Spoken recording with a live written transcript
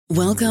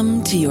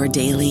Welcome to your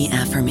daily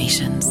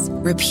affirmations.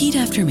 Repeat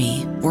after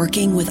me.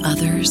 Working with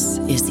others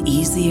is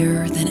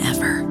easier than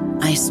ever.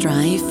 I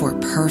strive for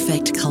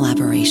perfect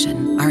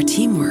collaboration. Our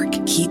teamwork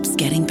keeps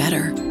getting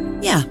better.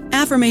 Yeah,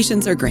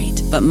 affirmations are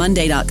great, but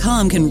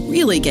Monday.com can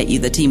really get you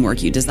the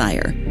teamwork you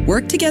desire.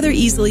 Work together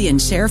easily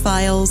and share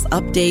files,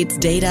 updates,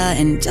 data,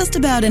 and just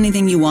about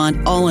anything you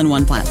want all in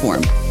one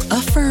platform.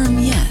 Affirm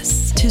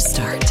yes to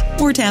start,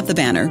 or tap the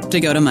banner to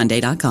go to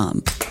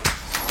Monday.com.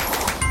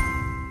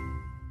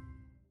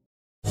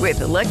 With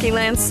the Lucky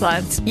Land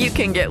Slots, you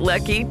can get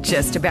lucky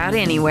just about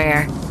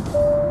anywhere.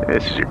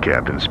 This is your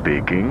captain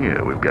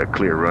speaking. We've got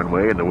clear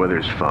runway and the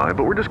weather's fine,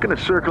 but we're just going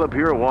to circle up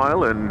here a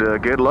while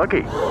and get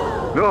lucky.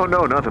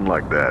 No, nothing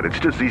like that. It's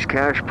just these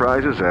cash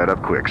prizes add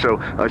up quick. So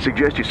I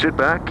suggest you sit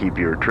back, keep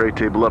your tray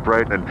table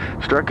upright, and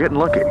start getting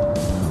lucky.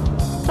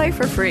 Play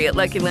for free at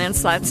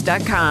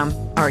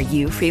LuckyLandSlots.com. Are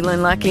you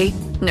feeling lucky?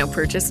 No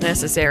purchase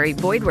necessary.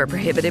 Void where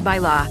prohibited by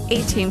law.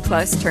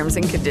 18+ terms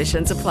and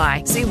conditions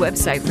apply. See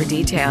website for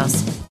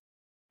details.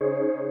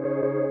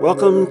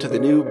 Welcome to the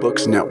New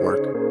Books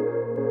Network.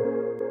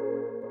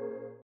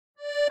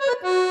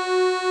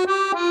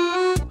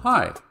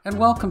 Hi, and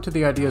welcome to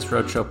the Ideas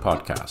Roadshow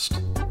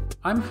podcast.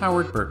 I'm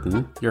Howard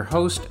Burton, your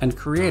host and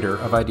creator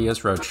of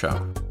Ideas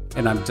Roadshow,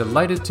 and I'm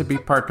delighted to be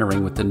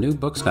partnering with the New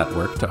Books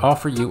Network to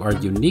offer you our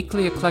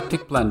uniquely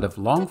eclectic blend of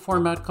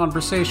long-format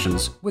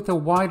conversations with a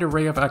wide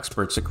array of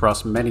experts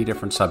across many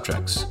different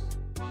subjects.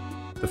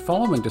 The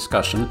following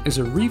discussion is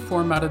a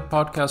reformatted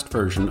podcast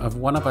version of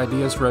one of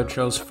Ideas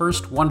Roadshow's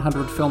first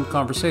 100 film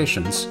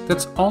conversations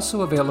that's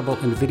also available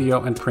in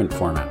video and print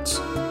formats.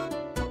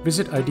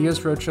 Visit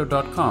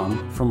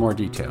ideasroadshow.com for more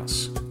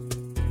details.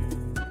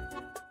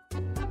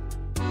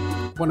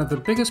 One of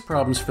the biggest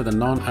problems for the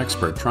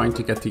non-expert trying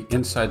to get the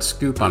inside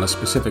scoop on a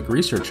specific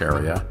research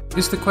area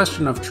is the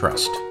question of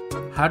trust.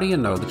 How do you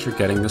know that you're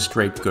getting the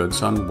straight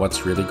goods on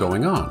what's really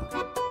going on?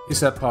 Is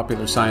that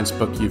popular science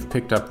book you've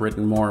picked up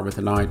written more with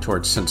an eye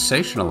towards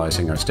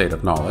sensationalizing our state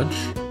of knowledge,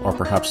 or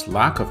perhaps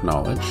lack of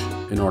knowledge,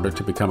 in order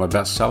to become a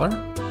bestseller?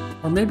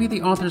 Or maybe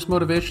the author's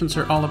motivations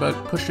are all about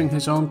pushing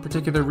his own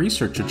particular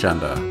research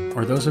agenda,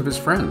 or those of his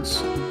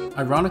friends.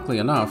 Ironically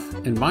enough,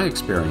 in my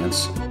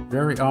experience,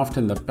 very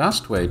often the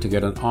best way to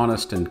get an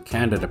honest and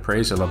candid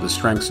appraisal of the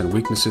strengths and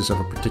weaknesses of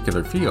a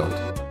particular field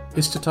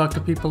is to talk to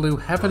people who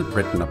haven't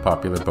written a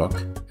popular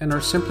book and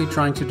are simply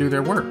trying to do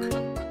their work.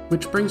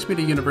 Which brings me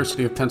to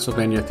University of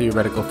Pennsylvania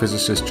theoretical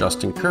physicist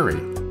Justin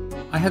Curry.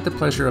 I had the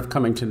pleasure of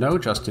coming to know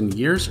Justin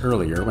years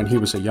earlier when he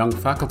was a young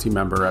faculty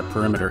member at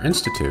Perimeter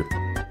Institute,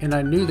 and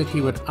I knew that he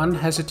would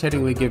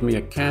unhesitatingly give me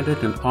a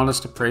candid and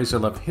honest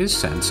appraisal of his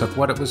sense of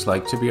what it was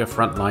like to be a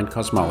frontline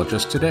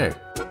cosmologist today.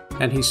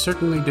 And he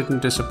certainly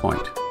didn't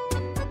disappoint.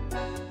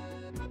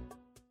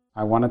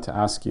 I wanted to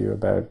ask you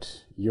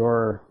about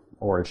your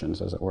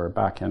origins, as it were,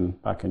 back in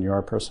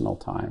your personal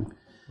time.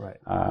 Right.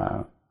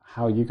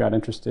 How you got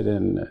interested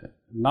in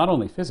not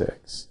only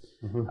physics,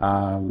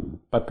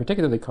 but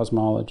particularly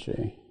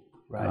cosmology.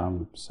 Right.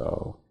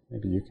 So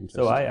maybe you can.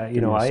 So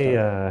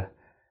I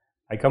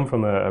come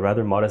from a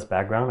rather modest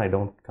background. I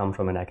don't come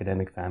from an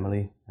academic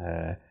family.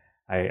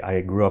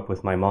 I grew up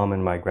with my mom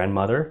and my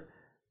grandmother,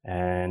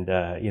 and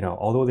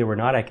although they were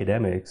not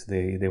academics,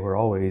 they were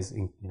always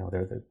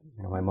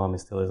my mom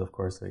still is, of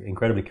course,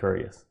 incredibly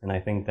curious, and I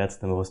think that's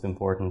the most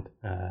important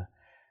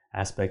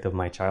aspect of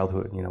my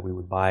childhood. We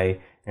would buy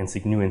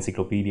new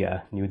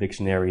encyclopedia, new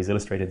dictionaries,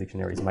 illustrated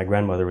dictionaries. My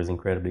grandmother was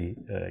incredibly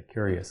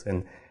curious,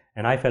 and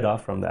I fed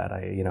off from that.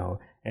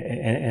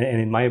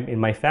 And in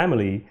my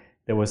family,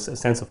 there was a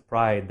sense of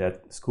pride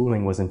that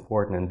schooling was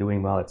important and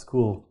doing well at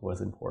school was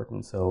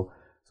important. So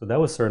that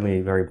was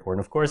certainly very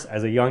important. Of course,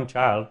 as a young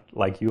child,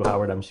 like you,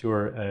 Howard, I'm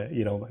sure,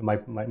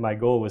 my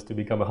goal was to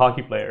become a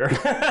hockey player.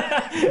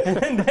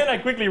 And then I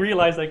quickly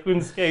realized I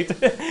couldn't skate.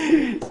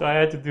 So I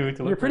had to do it.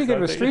 You're pretty good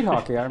with street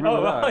hockey, I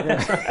remember that.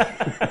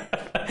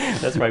 Yeah.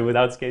 That's right,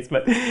 without skates.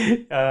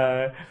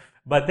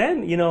 But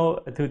then,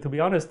 to be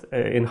honest,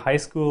 in high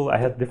school, I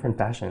had different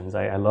passions.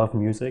 I loved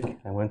music.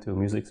 I went to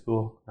music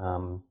school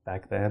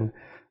back then.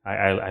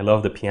 I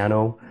loved the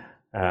piano.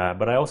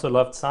 But I also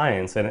loved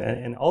science,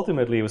 and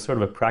ultimately it was sort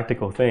of a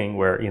practical thing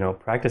where,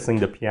 practicing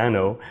the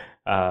piano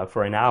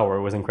for an hour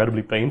was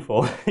incredibly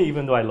painful,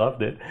 even though I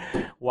loved it,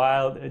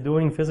 while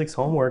doing physics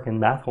homework and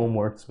math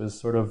homeworks was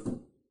sort of,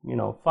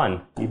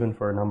 fun, even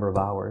for a number of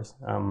hours.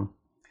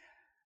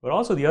 But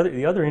also the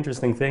other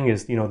interesting thing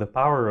is, the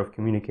power of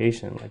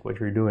communication, like what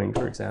you're doing,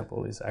 for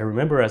example, is I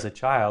remember as a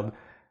child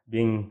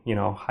being,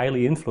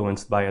 highly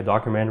influenced by a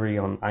documentary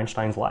on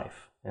Einstein's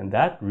life. And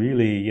that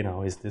really,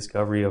 his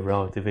discovery of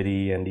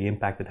relativity and the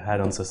impact it had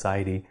on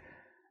society.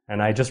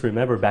 And I just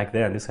remember back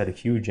then, this had a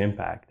huge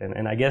impact.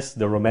 And I guess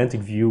the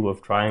romantic view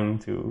of trying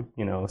to,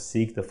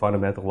 seek the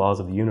fundamental laws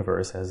of the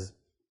universe has,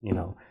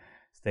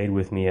 stayed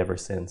with me ever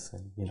since.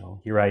 And,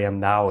 here I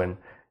am now, and,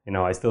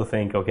 I still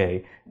think,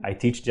 okay, I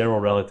teach general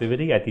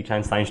relativity, I teach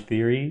Einstein's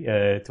theory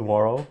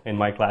tomorrow in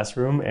my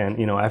classroom, and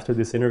after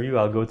this interview,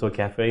 I'll go to a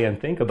cafe and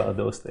think about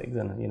those things,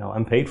 and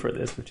I'm paid for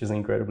this, which is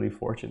incredibly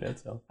fortunate.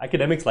 So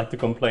academics like to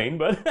complain,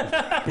 but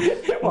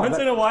once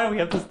in a while we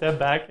have to step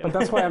back. But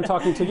that's why I'm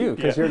talking to you,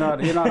 because you're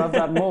not of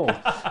that mold.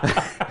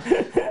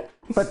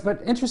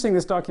 But interesting,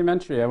 this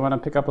documentary. I want to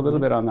pick up a little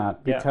bit on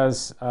that,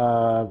 because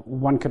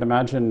one could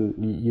imagine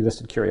you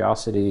listed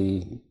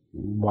curiosity,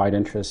 wide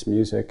interest,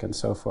 music, and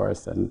so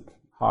forth, and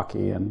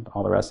hockey, and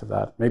all the rest of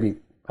that. Maybe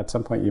at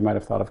some point you might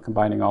have thought of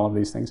combining all of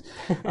these things.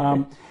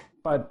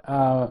 But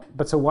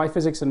so why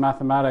physics and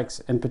mathematics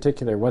in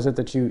particular? Was it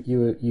that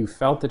you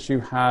felt that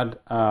you had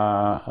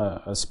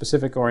a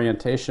specific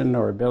orientation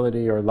or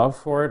ability or love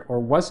for it, or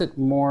was it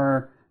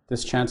more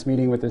this chance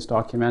meeting with this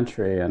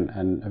documentary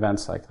and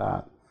events like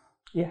that?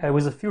 Yeah, it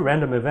was a few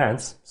random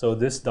events. So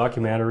this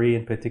documentary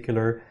in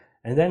particular,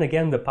 and then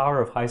again, the power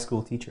of high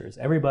school teachers.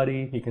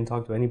 Everybody, you can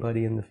talk to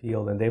anybody in the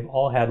field, and they've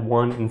all had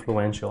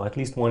at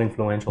least one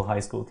influential high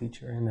school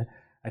teacher. And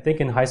I think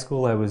in high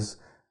school I was,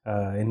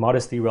 in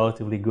modesty,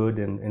 relatively good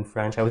in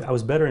French. I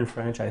was better in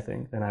French, I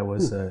think, than I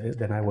was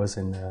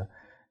in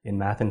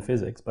math and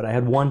physics. But I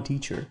had one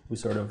teacher who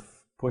sort of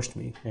pushed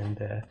me and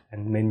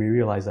made me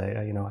realize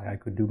I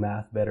could do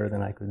math better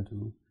than I could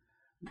do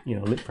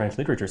French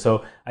literature.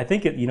 So I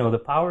think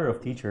the power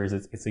of teachers,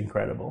 it's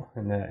incredible,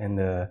 and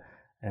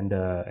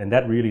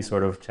that really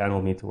sort of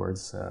channeled me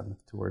towards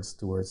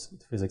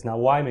physics. Now,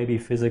 why maybe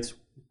physics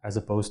as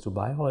opposed to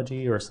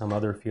biology or some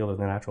other field of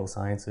the natural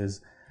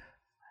sciences?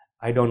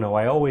 I don't know.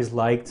 I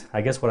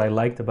guess what I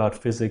liked about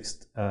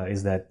physics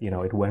is that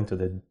it went to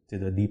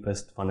the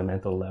deepest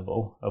fundamental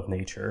level of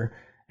nature,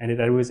 and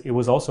it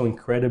was also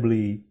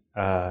incredibly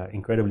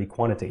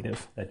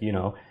quantitative.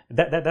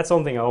 That's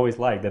something I always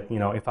like. That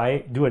if I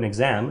do an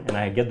exam and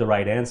I get the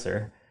right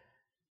answer,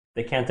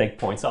 they can't take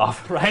points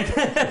off, right?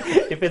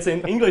 If it's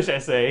an English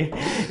essay,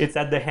 it's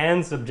at the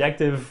hands,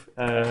 subjective,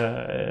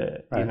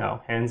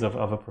 hands of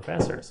a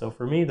professor. So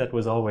for me, that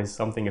was always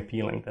something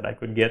appealing, that I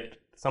could get,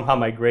 somehow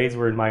my grades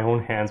were in my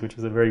own hands, which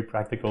is a very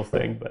practical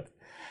thing, but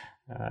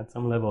at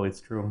some level it's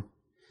true.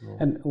 Yeah.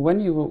 And when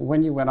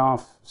you went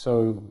off,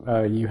 so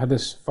you had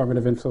this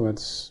formative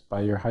influence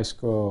by your high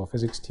school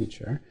physics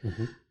teacher,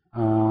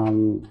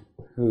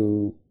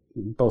 who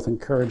both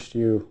encouraged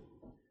you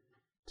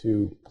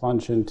to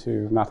plunge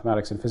into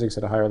mathematics and physics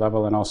at a higher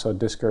level, and also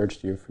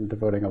discouraged you from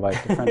devoting a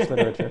life to French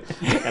literature.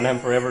 And I'm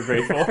forever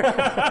grateful.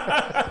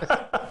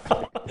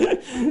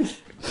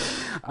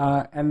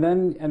 And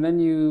then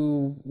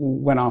you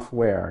went off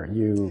where?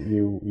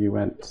 You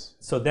went.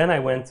 So then I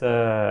went to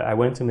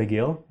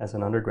McGill as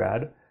an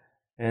undergrad,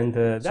 and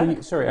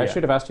I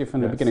should have asked you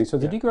from the beginning. So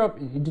did you grow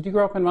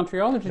up in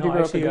Montreal, or did you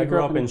grow up? I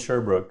grew up in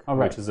Sherbrooke,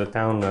 right, which is a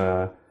town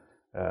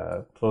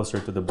closer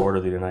to the border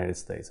of the United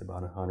States,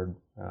 about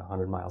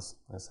 100 miles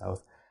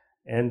south.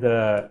 And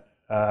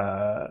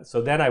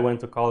so then I went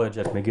to college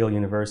at McGill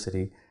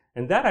University,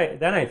 and that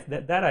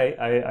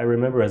I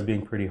remember as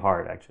being pretty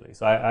hard, actually.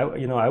 So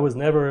I was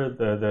never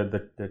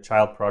the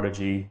child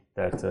prodigy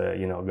that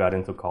got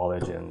into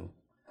college and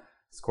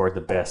scored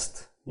the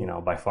best,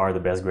 by far the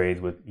best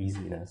grades with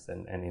easiness,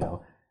 and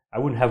I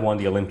wouldn't have won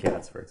the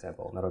Olympiads, for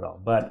example, not at all.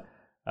 But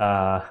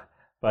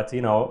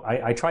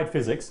I tried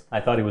physics. I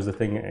thought it was the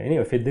thing.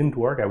 If it didn't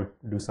work, I would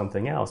do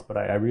something else. But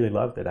I really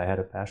loved it. I had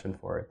a passion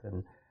for it.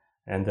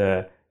 And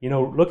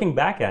looking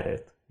back at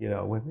it,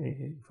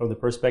 from the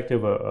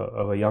perspective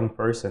of a young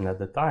person at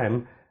the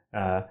time,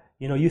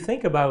 you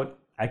think about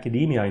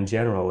academia in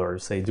general, or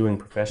say doing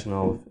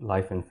professional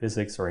life in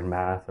physics or in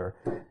math, or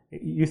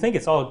you think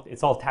it's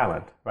all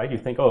talent, right? You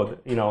think,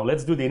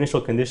 let's do the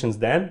initial conditions,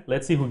 then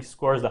let's see who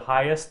scores the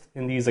highest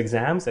in these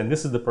exams, and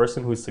this is the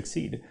person who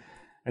succeed.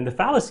 And the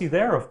fallacy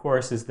there, of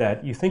course, is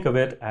that you think of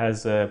it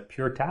as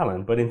pure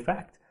talent, but in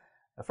fact,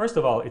 first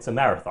of all, it's a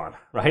marathon,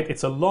 right?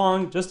 It's a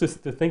long, just to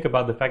think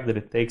about the fact that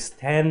it takes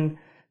 10,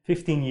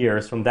 15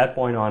 years from that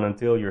point on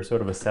until you're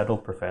sort of a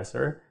settled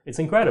professor. It's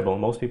incredible.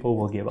 Most people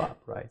will give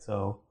up, right?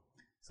 So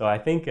I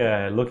think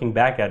looking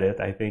back at it,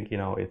 I think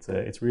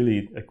it's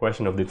really a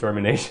question of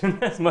determination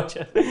as much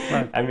as,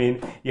 right. I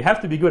mean, you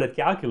have to be good at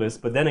calculus,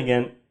 but then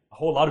again, a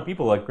whole lot of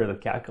people are good at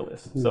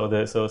calculus. So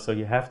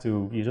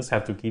you just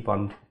have to keep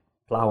on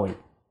plowing,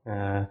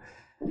 and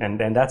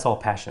that's all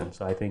passion.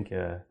 So I think,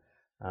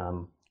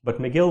 but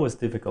McGill was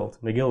difficult.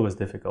 McGill was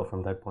difficult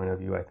from that point of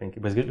view. I think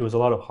it was a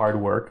lot of hard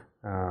work.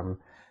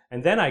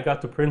 And then I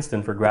got to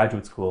Princeton for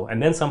graduate school,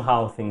 and then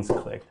somehow things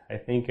clicked. I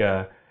think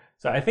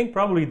I think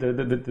probably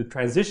the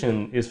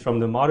transition is from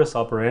the modus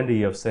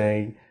operandi of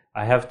saying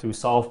I have to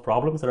solve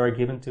problems that are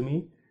given to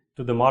me,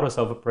 to the modus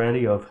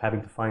operandi of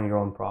having to find your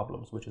own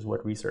problems, which is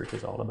what research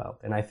is all about.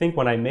 And I think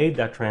when I made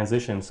that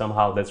transition,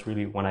 somehow that's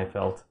really when I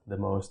felt the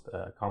most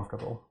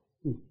comfortable.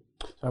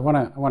 So I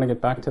want to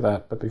get back to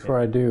that, but before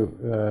I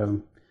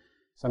do,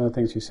 some of the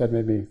things you said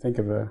made me think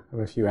of a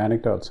few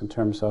anecdotes in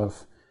terms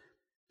of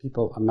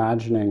people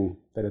imagining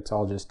that it's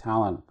all just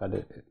talent, but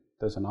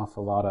there's an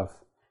awful lot of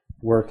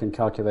work and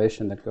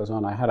calculation that goes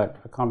on. I had a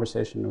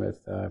conversation with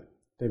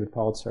David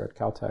Politzer at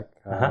Caltech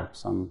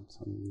some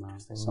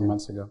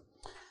months ago,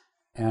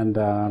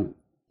 and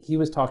he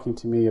was talking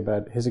to me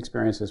about his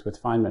experiences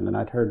with Feynman, and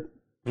I'd heard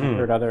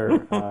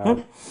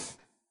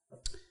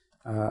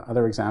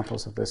other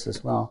examples of this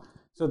as well.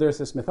 So there's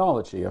this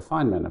mythology of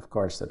Feynman, of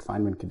course, that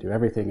Feynman could do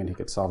everything and he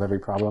could solve every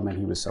problem, and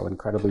he was so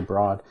incredibly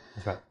broad.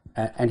 That's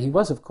right. And he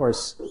was, of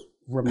course,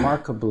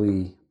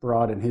 remarkably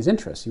broad in his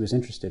interests. He was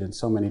interested in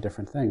so many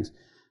different things.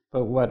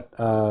 But what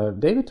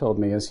David told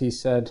me is he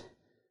said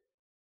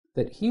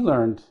that he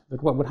learned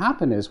that what would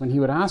happen is when he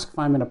would ask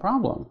Feynman a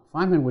problem,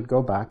 Feynman would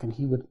go back and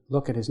he would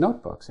look at his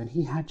notebooks, and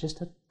he had just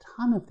a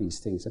ton of these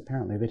things,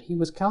 apparently, that he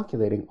was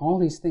calculating all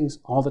these things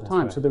all the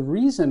time. Right. So the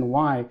reason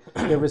why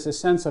there was a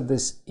sense of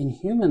this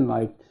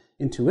inhuman-like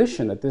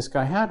intuition that this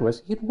guy had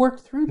was he'd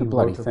worked through the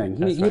bloody thing.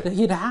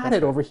 He'd had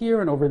it over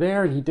here and over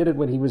there, and he did it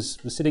when he was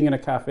sitting in a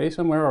cafe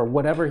somewhere or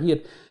whatever.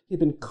 He'd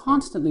been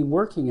constantly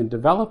working and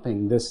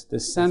developing this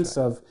sense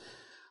of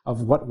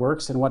what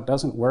works and what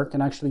doesn't work,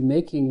 and actually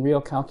making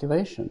real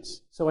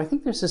calculations. So I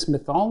think there's this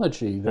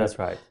mythology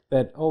that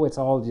it's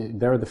all,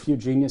 there are the few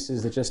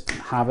geniuses that just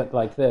have it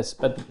like this,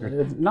 but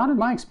not in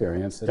my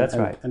experience. That's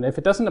right. And if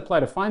it doesn't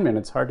apply to Feynman,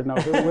 it's hard to know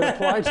who it would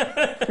apply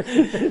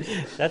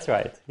to. That's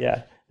right,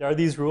 yeah. There are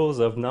these rules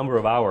of number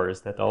of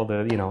hours that all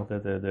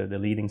the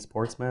leading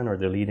sportsmen or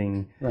the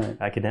leading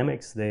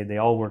academics, they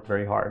all work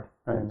very hard.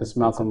 Right, this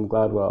Malcolm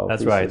Gladwell.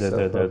 That's right,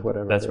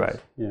 whatever. That's right.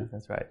 Yeah.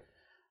 That's right.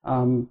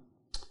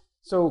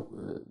 So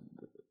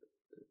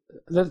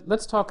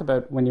let's talk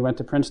about when you went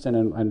to Princeton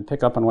and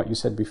pick up on what you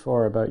said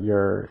before about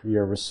your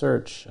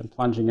research and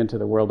plunging into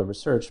the world of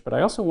research. But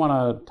I also want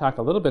to talk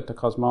a little bit to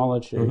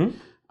cosmology. Mm-hmm.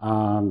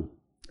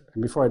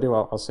 And before I do,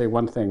 I'll say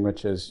one thing,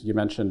 which is you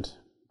mentioned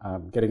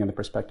getting in the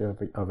perspective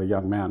of a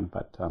young man,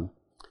 but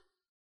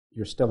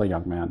you're still a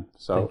young man,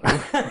 so,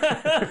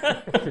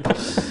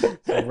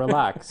 so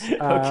relax.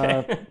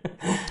 Okay.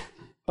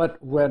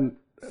 But when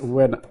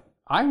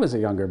I was a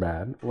younger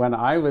man, when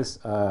I was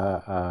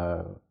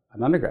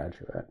an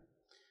undergraduate,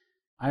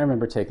 I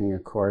remember taking a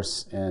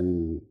course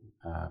in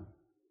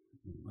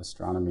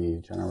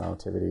astronomy, general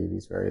relativity,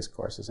 these various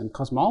courses, and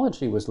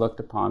cosmology was looked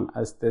upon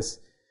as this.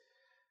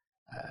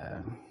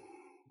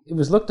 It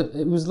was looked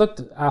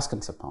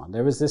askance upon.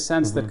 There was this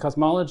sense that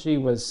cosmology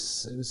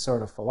was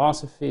sort of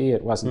philosophy.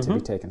 It wasn't to be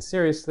taken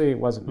seriously. It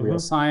wasn't real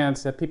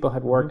science. That people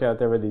had worked out.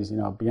 There were these,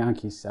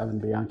 Bianchi 7,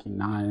 Bianchi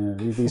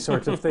 9, these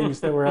sorts of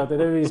things that were out there.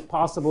 There were these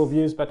possible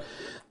views, but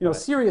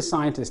serious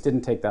scientists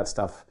didn't take that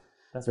stuff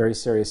very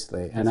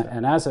seriously.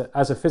 And as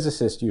a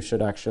physicist, you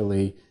should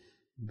actually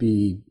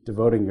be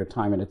devoting your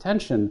time and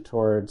attention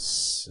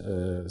towards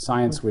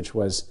science, which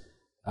was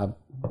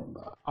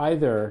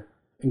either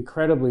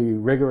incredibly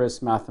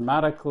rigorous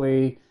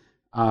mathematically,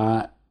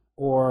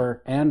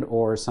 or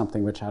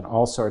something which had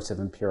all sorts of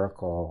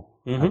empirical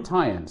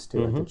tie-ins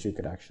to it, that you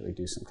could actually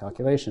do some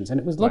calculations. And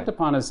it was looked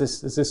upon as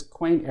this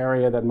quaint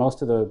area that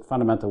most of the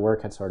fundamental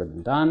work had sort of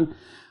been done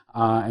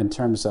in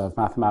terms of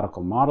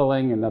mathematical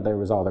modeling, and that there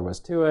was all there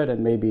was to it.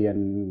 And maybe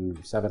in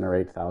 7,000 or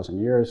 8,000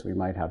 years, we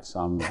might have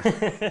some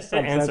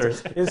answers.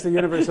 Sense. Is the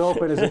universe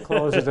open? Is it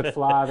closed? Is it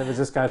flat? There was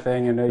this kind of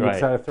thing, and you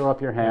try to throw up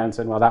your hands,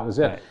 and well, that was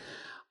it.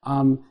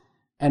 Right.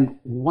 And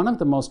one of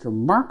the most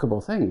remarkable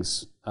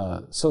things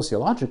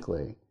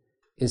sociologically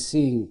is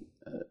seeing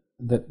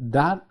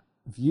that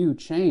view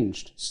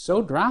changed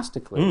so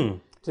drastically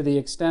to the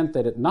extent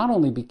that it not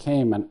only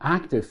became an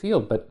active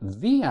field, but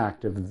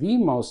the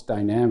most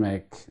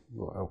dynamic,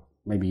 well,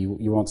 maybe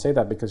you won't say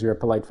that because you're a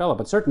polite fellow,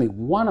 but certainly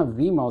one of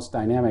the most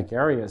dynamic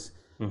areas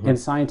in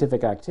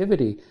scientific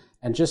activity,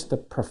 and just the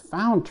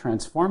profound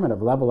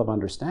transformative level of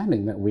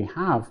understanding that we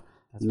have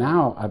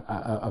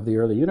of the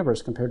early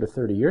universe compared to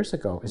 30 years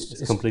ago.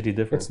 It's completely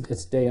different.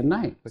 It's day and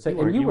night. But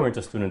you weren't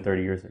a student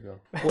 30 years ago.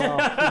 Well,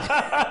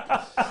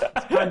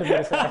 it's kind of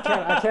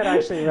I can't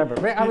actually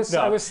remember. I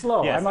was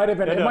slow. Yes. It might have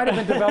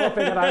been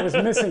developing and I was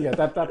missing it.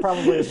 That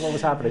probably is what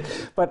was happening.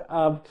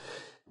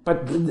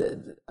 But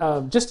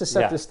just to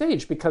set the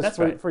stage, because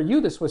for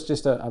you this was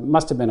just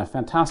must have been a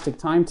fantastic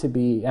time to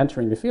be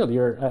entering the field.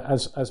 You're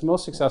as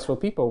most successful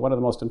people, one of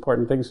the most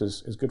important things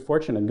is good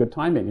fortune and good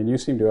timing, and you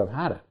seem to have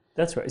had it.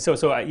 That's right.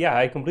 So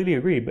I completely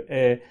agree. But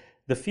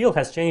the field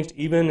has changed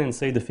even in,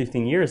 say, the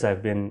 15 years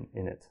I've been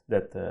in it.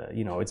 That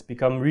it's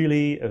become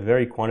really a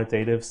very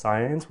quantitative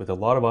science with a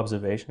lot of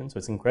observations. So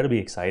it's incredibly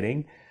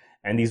exciting,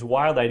 and these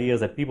wild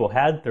ideas that people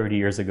had 30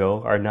 years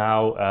ago are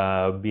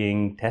now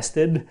being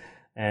tested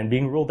and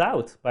being ruled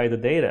out by the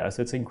data.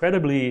 So it's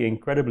incredibly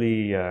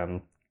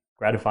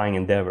gratifying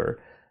endeavor.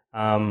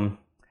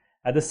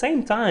 At the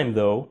same time,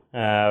 though,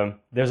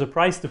 there's a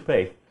price to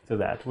pay to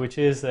that, which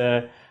is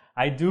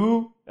I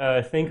do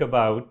think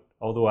about,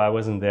 although I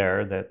wasn't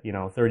there, that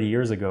 30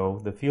 years ago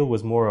the field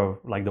was more of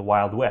like the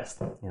Wild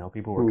West.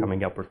 People were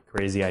coming up with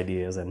crazy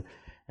ideas, and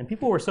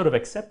people were sort of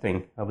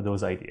accepting of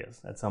those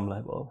ideas at some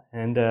level.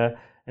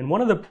 And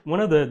one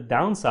of the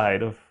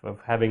downside of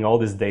having all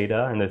this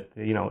data and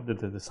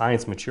the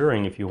science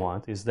maturing, if you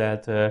want, is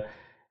that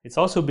it's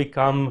also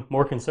become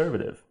more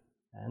conservative,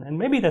 and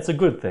maybe that's a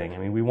good thing. I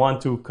mean, we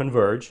want to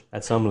converge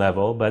at some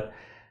level, but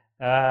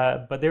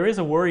But there is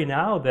a worry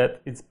now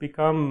that it's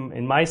become,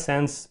 in my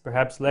sense,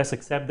 perhaps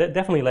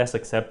definitely less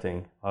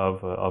accepting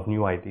of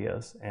new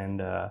ideas,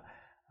 and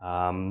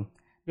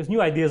because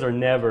new ideas are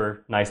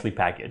never nicely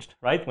packaged,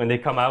 right? When they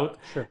come out,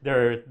 sure.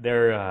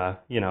 they're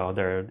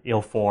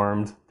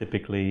ill-formed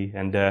typically,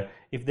 and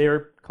if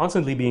they're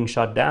constantly being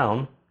shut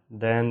down,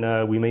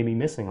 then we may be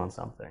missing on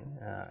something,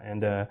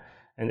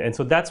 and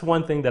so that's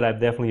one thing that I've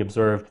definitely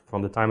observed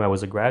from the time I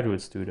was a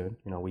graduate student.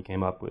 We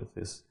came up with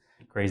this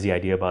crazy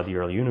idea about the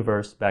early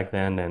universe back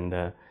then, and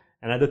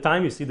at the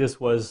time, you see, this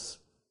was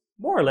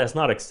more or less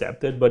not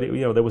accepted, but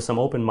there was some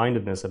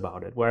open-mindedness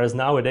about it. Whereas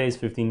nowadays,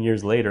 15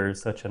 years later,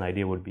 such an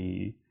idea would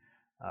be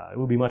it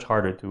would be much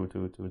harder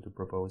to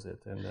propose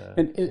it.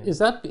 And is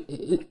that?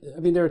 I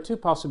mean, there are two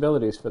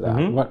possibilities for that.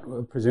 Mm-hmm.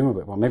 What,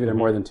 presumably, well, maybe there are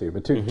more than two,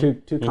 but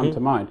two come to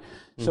mind.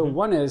 So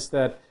one is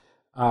that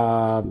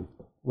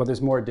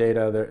there's more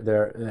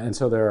data and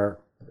so there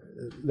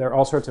are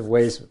all sorts of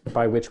ways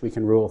by which we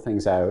can rule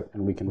things out,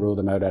 and we can rule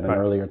them out at an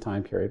earlier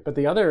time period. But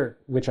the other,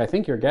 which I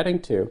think you're getting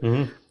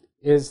to,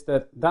 is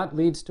that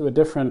leads to a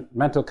different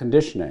mental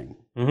conditioning,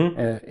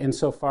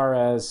 insofar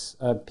as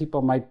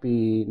people might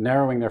be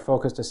narrowing their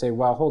focus to say,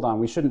 well, hold on,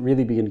 we shouldn't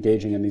really be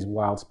engaging in these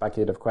wild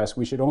speculative quests.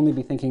 We should only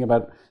be thinking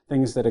about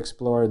things that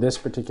explore this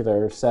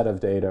particular set of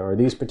data or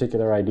these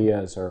particular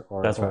ideas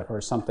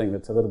or something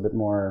that's a little bit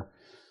more,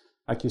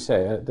 like you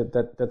say,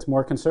 that's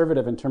more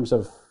conservative in terms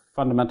of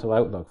fundamental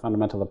outlook,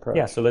 fundamental approach.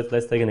 Yeah, so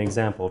let's take an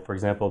example. For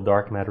example,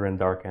 dark matter and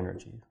dark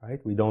energy, right?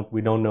 We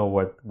don't know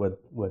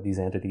what these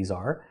entities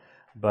are.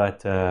 But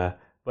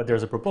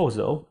there's a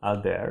proposal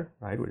out there,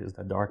 right, which is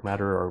that dark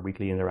matter are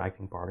weakly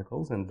interacting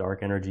particles, and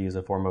dark energy is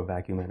a form of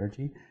vacuum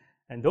energy.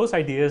 And those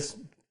ideas,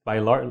 by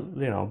and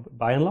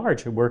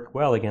large, work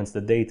well against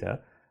the data.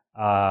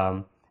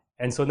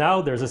 And so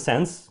now there's a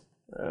sense,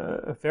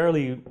 a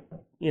fairly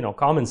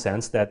common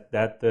sense that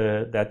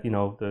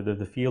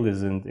the field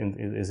is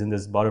in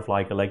this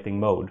butterfly collecting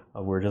mode.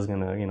 We're just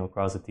gonna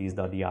cross the T's,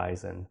 dot the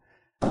I's, and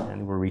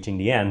we're reaching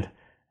the end.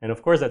 And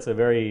of course, that's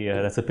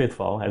a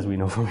pitfall, as we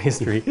know from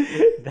history,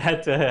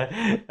 that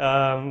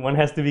one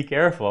has to be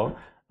careful.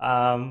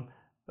 And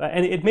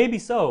it may be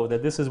so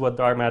that this is what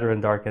dark matter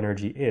and dark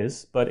energy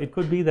is, but it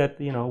could be that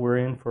we're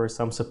in for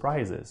some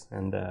surprises.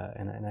 And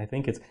I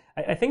think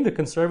I think the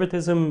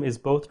conservatism is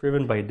both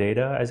driven by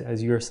data,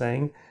 as you're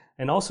saying,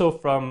 and also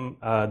from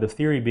the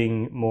theory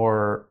being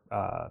more,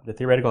 the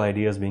theoretical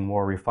ideas being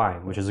more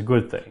refined, which is a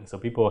good thing. So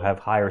people have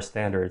higher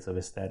standards of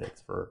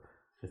aesthetics for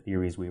the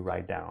theories we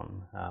write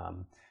down.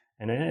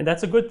 And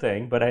that's a good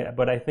thing, but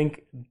I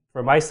think,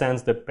 for my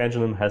sense, the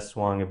pendulum has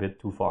swung a bit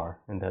too far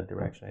in that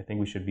direction. I think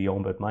we should be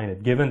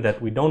open-minded, given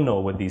that we don't know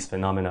what these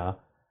phenomena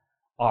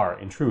are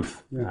in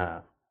truth.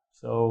 Yeah.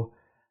 So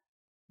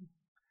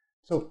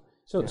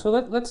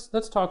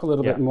let's talk a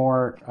little bit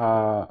more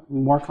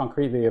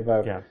concretely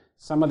about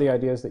some of the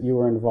ideas that you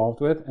were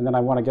involved with, and then I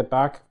want to get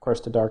back, of course,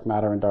 to dark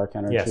matter and dark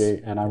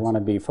energy, and I want to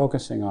be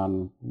focusing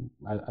on,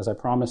 as I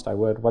promised I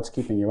would, what's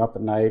keeping you up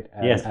at night,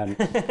 and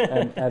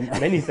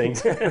many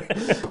things,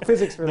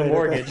 physics related. The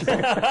mortgage.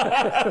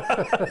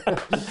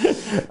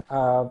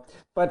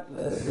 But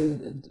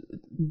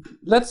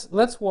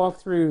let's walk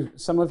through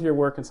some of your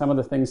work and some of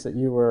the things that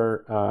you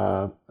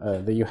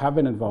have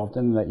been involved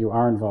in, and that you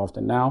are involved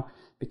in now,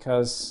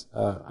 because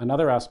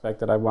another aspect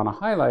that I want to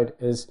highlight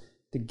is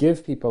to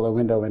give people a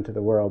window into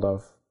the world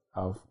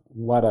of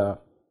what a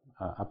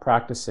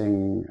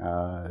practicing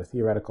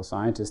theoretical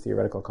scientist,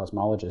 theoretical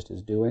cosmologist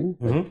is doing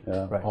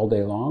all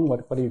day long.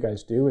 What do you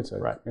guys do? It's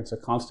a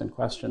constant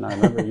question. I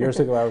remember years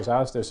ago I was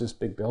asked, there's this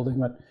big building,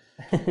 what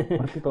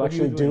do people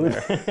actually do?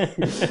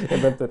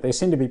 But they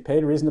seem to be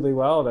paid reasonably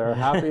well. They're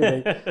happy.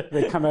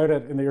 They come out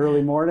in the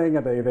early morning,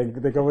 and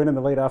they go in the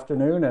late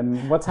afternoon,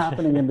 and what's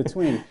happening in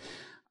between?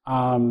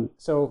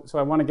 So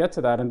I want to get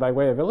to that, and by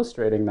way of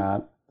illustrating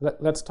that,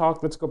 let's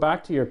go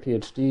back to your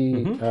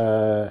PhD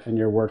and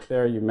your work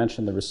there. You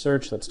mentioned the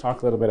research. Let's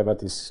talk a little bit about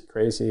these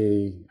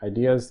crazy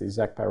ideas, these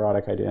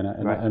ekpyrotic ideas,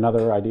 and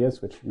other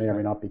ideas which may or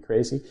may not be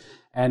crazy,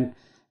 and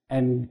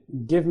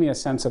give me a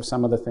sense of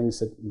some of the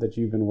things that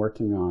you've been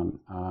working on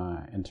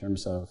in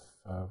terms of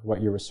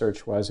what your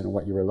research was and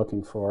what you were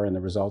looking for and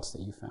the results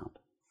that you found.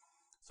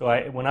 So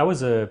when I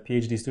was a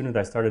PhD student,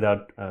 I started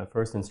out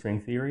first in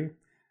string theory.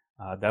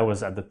 That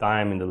was, at the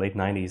time, in the late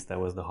 90s, that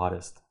was the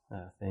hottest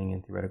thing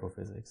in theoretical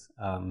physics.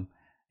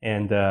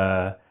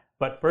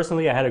 But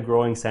personally, I had a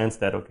growing sense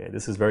that, okay,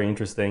 this is very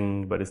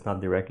interesting, but it's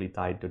not directly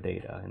tied to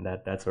data. And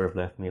that sort of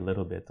left me a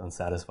little bit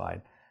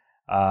unsatisfied.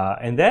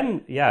 And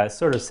then,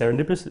 sort of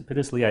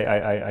serendipitously,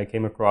 I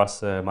came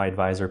across my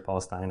advisor, Paul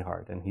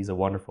Steinhardt, and he's a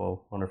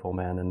wonderful, wonderful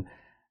man.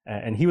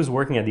 And he was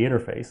working at the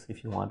interface,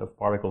 if you want, of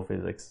particle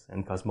physics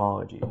and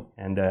cosmology.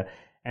 And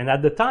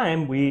at the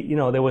time,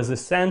 there was a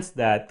sense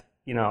that,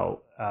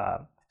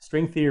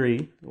 string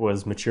theory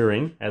was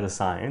maturing as a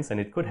science,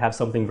 and it could have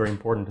something very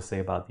important to say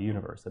about the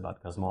universe,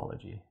 about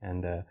cosmology,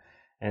 and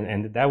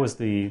that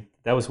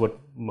was what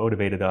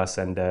motivated us.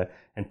 And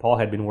Paul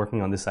had been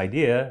working on this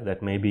idea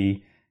that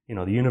maybe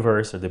the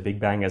universe, or the Big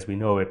Bang as we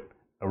know it,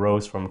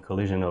 arose from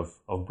collision of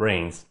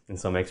brains in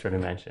some extra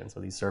dimension. So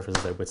these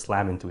surfaces that would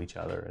slam into each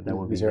other, and that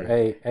would these be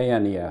are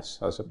ANES.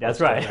 That's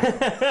right.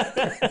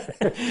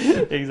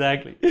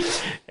 Exactly.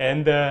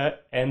 And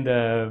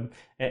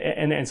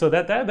so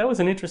that was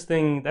an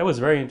interesting. That was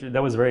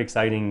very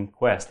exciting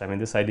quest. I mean,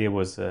 this idea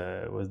was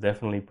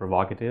definitely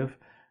provocative,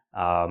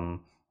 and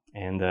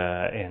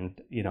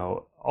you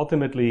know,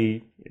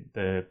 ultimately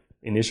the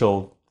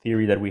initial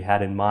theory that we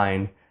had in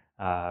mind,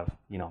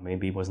 you know,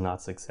 maybe was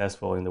not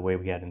successful in the way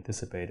we had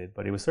anticipated,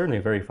 but it was certainly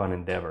a very fun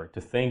endeavor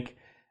to think.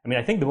 I mean,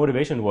 I think the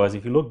motivation was,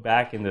 if you look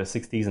back in the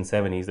 60s and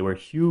 70s, there were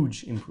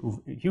huge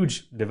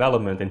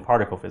development in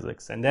particle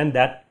physics, and then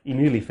that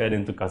immediately fed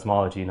into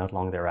cosmology not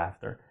long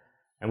thereafter.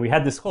 And we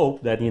had this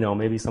hope that, you know,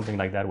 maybe something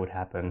like that would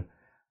happen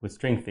with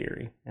string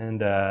theory.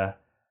 And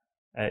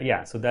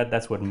yeah, so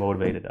that's what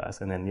motivated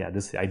us. And then, yeah,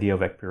 this idea of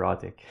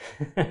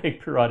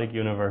ekpyrotic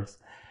universe.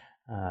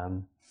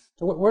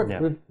 So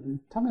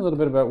tell me a little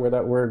bit about where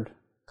that word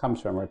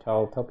comes from, or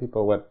tell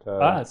people what.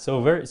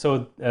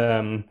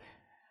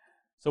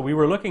 So we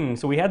were looking.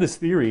 So we had this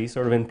theory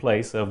sort of in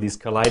place of these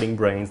colliding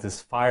brains,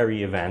 this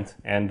fiery event,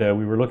 and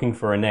we were looking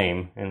for a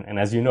name. And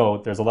as you know,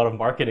 there's a lot of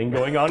marketing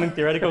going on in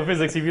theoretical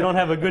physics. If you don't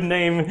have a good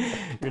name,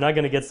 you're not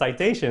going to get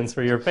citations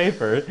for your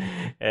paper.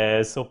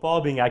 So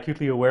Paul, being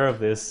acutely aware of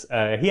this,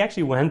 he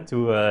actually went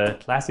to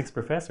classics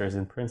professors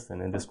in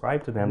Princeton and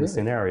described to them the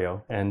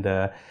scenario.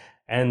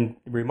 And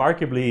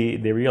remarkably,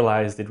 they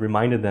realized it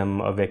reminded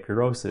them of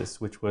ekpyrosis,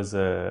 which was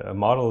a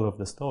model of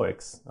the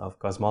Stoics of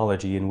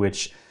cosmology, in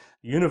which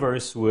the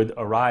universe would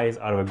arise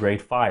out of a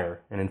great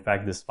fire, and in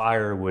fact, this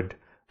fire could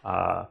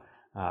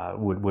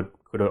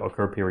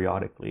occur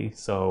periodically.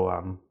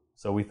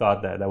 So we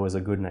thought that was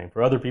a good name.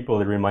 For other people,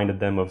 it reminded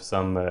them of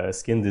some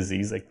skin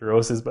disease, like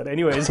ekpyrosis. But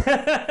anyways,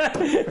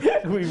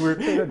 we were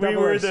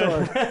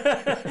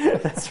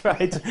that's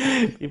right.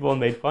 People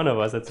made fun of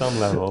us at some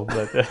level,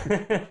 but.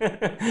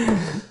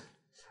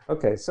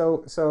 Okay,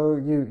 so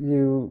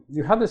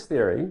you have this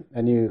theory,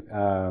 and you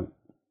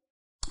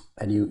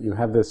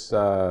have this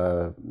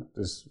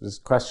this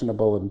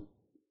questionable and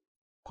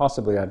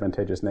possibly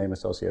advantageous name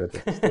associated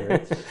with this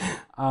theory.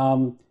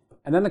 And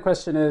then the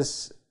question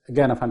is,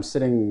 again, if I'm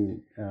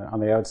sitting on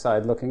the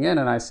outside looking in,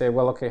 and I say,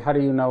 well, okay, how do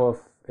you know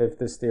if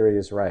this theory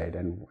is right,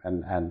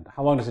 and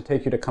how long does it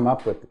take you to come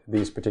up with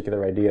these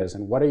particular ideas,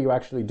 and what are you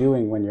actually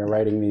doing when you're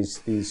writing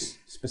these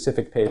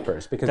specific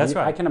papers? Because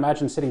I can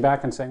imagine sitting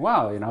back and saying,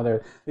 wow, you know, there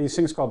are these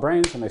things called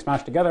brains, and they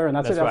smash together, and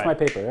that's it, that's my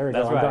paper. There we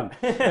go, I'm done.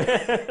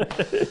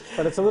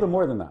 But it's a little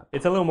more than that.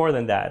 It's a little more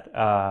than that.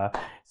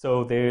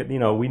 So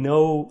we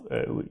know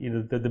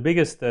the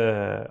biggest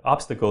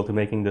obstacle to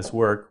making this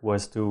work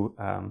was to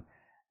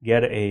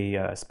get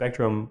a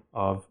spectrum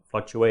of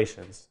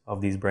fluctuations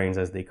of these brains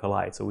as they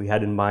collide. So we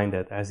had in mind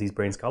that as these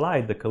brains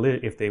collide,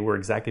 if they were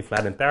exactly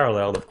flat and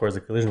parallel, of course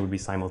the collision would be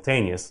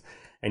simultaneous,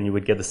 and you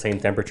would get the same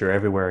temperature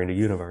everywhere in the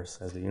universe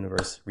as the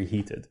universe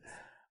reheated.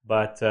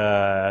 But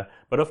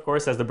of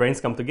course, as the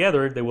brains come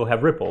together, they will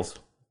have ripples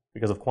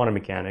because of quantum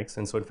mechanics.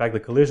 And so in fact, the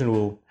collision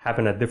will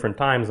happen at different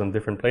times on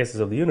different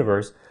places of the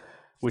universe,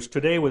 which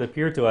today would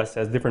appear to us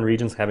as different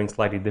regions having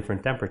slightly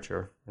different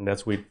temperature. And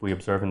that's what we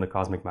observe in the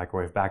cosmic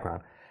microwave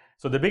background.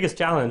 So the biggest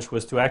challenge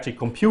was to actually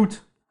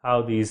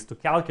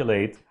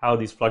calculate how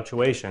these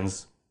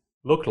fluctuations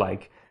look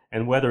like,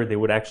 and whether they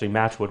would actually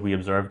match what we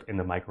observed in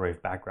the microwave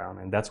background.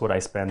 And that's what I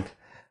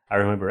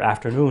remember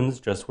afternoons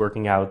just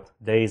working out,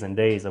 days and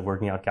days of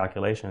working out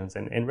calculations.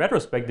 And in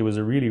retrospect, it was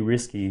a really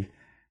risky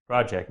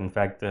project. In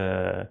fact,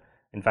 I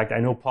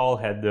know Paul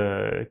had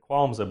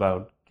qualms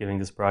about giving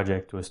this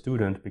project to a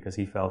student, because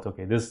he felt,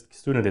 okay, this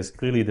student is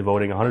clearly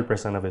devoting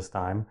 100% of his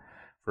time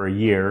for a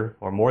year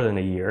or more than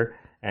a year.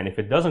 And if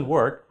it doesn't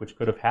work, which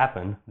could have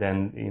happened,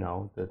 then, you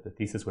know, the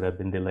thesis would have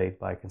been delayed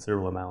by a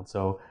considerable amount.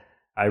 So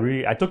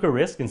I took a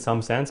risk in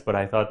some sense, but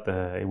I thought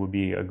it would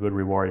be a good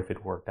reward if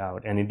it worked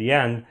out. And in the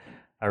end,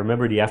 I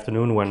remember the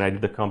afternoon when I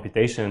did the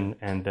computation,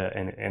 and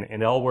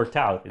it all worked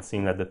out. It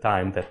seemed at the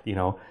time that, you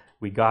know,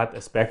 we got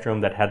a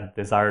spectrum that had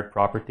desired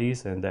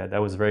properties, and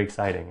that was very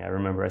exciting. I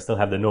remember I still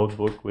have the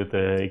notebook with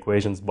the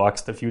equations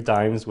boxed a few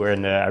times, where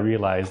I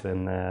realized,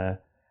 and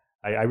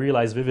I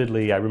realized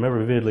vividly, I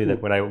remember vividly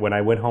that when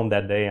I went home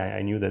that day,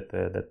 I knew that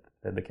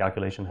the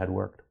calculation had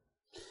worked.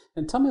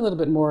 And tell me a little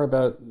bit more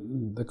about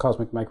the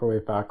cosmic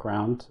microwave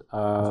background.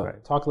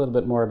 Right. Talk a little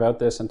bit more about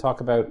this, and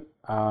talk about,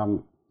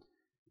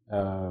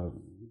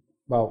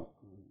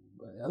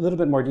 a little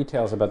bit more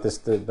details about this,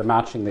 the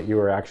matching that you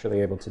were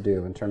actually able to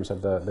do in terms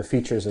of the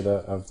features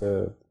of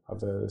the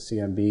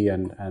CMB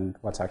and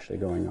what's actually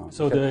going on.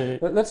 So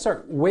let's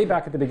start way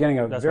back at the beginning,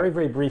 a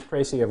very brief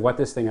précis of what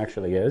this thing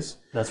actually is.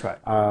 That's right.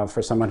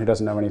 For someone who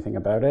doesn't know anything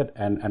about it,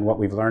 and what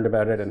we've learned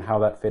about it, and how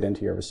that fit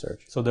into your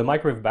research. So the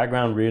microwave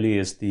background really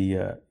is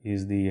the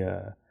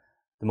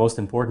most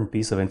important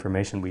piece of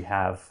information we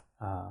have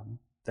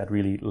that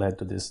really led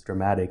to this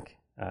dramatic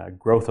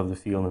growth of the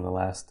field in the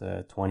last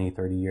 20,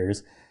 30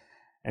 years.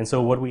 And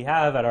so what we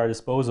have at our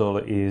disposal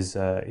is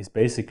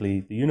basically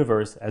the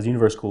universe. As the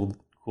universe cooled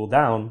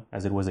down,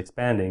 as it was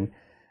expanding,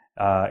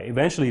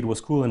 eventually it was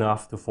cool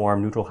enough to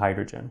form neutral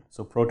hydrogen.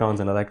 So protons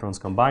and electrons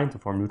combined to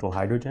form neutral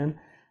hydrogen.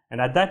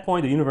 And at that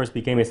point, the universe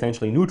became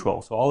essentially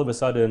neutral. So all of a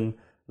sudden,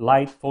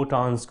 light,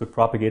 photons could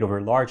propagate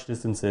over large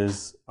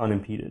distances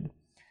unimpeded.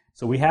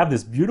 So we have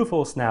this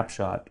beautiful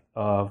snapshot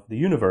of the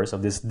universe,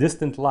 of this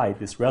distant light,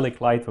 this relic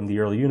light from the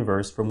early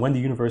universe, from when the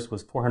universe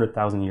was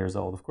 400,000 years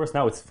old. Of course,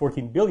 now it's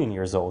 14 billion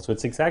years old. So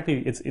it's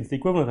the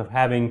equivalent of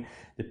having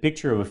the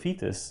picture of a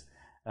fetus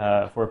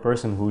for a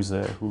person who's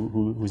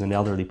an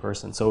elderly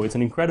person. So it's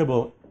an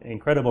incredible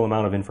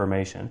amount of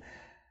information.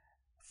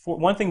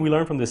 One thing we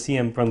learned from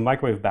the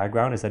microwave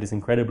background is that it's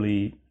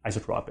incredibly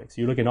isotropic.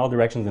 So you look in all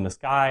directions in the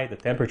sky, the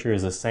temperature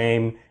is the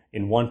same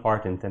in 1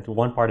 part in 10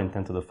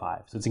 to the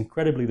 5. So it's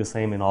incredibly the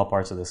same in all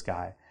parts of the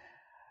sky,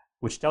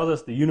 which tells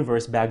us the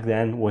universe back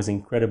then was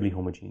incredibly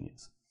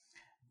homogeneous.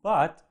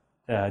 But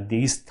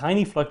these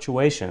tiny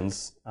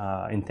fluctuations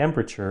in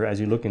temperature, as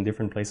you look in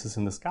different places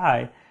in the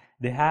sky,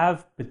 they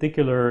have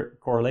particular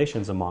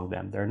correlations among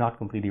them. They're not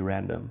completely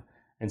random.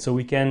 And so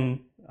we can,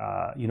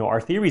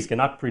 our theories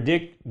cannot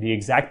predict the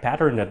exact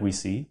pattern that we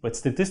see, but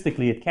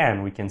statistically it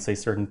can. We can say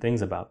certain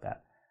things about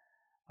that.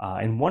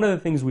 And one of the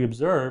things we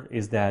observe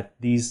is that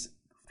these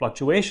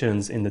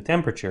fluctuations in the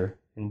temperature,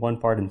 in 1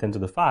 part in 10 to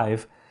the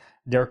 5,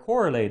 they're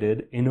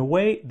correlated in a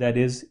way that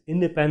is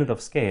independent of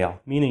scale.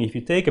 Meaning, if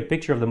you take a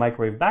picture of the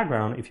microwave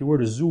background, if you were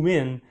to zoom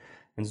in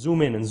and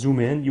zoom in and zoom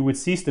in, you would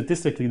see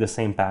statistically the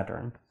same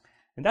pattern.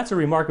 And that's a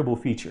remarkable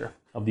feature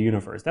of the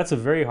universe. That's a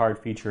very hard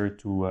feature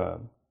to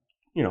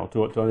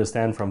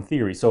understand from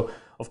theory. So,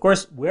 of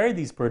course, where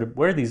these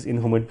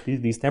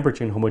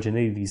temperature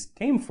inhomogeneities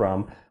came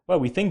from, well,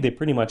 we think they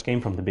pretty much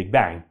came from the Big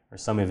Bang, or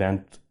some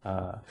event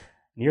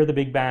near the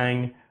Big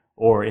Bang,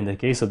 or in the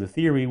case of the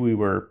theory we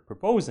were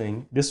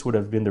proposing, this would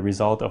have been the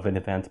result of an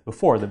event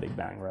before the Big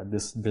Bang, right?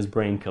 This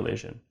brane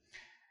collision.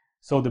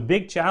 So the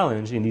big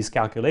challenge in these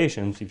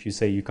calculations, if you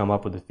say you come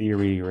up with a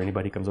theory, or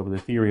anybody comes up with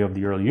a theory of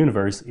the early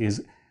universe,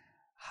 is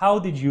how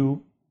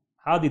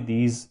did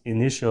these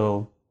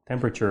initial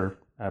temperature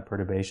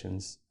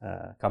perturbations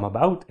come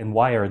about, and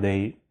why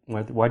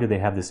do they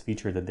have this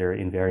feature that they're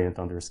invariant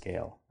under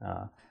scale?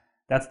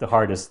 That's the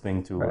hardest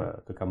thing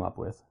to come up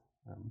with.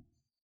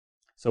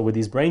 So with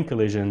these brane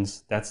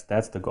collisions, that's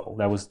the goal.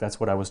 That's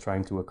what I was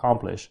trying to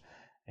accomplish,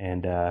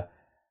 and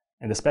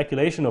the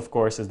speculation, of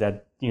course, is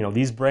that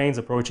these branes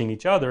approaching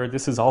each other.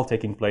 This is all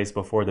taking place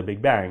before the Big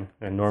Bang,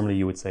 and normally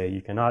you would say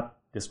you cannot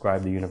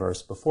describe the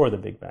universe before the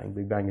Big Bang.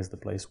 Big Bang is the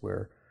place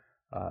where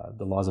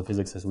the laws of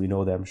physics as we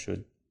know them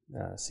should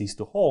cease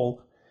to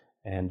hold,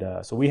 and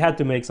so we had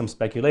to make some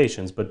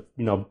speculations. But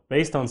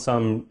based on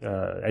some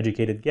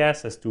educated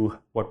guess as to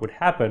what would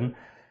happen,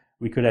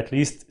 we could at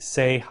least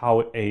say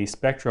how a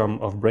spectrum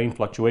of brane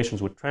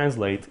fluctuations would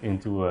translate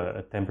into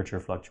a temperature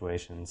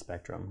fluctuation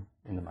spectrum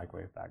in the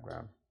microwave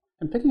background.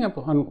 And picking up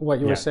on what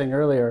you were saying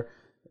earlier,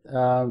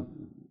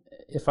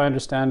 if I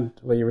understand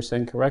what you were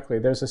saying correctly,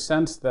 there's a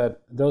sense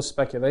that those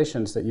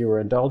speculations that you were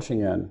indulging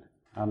in,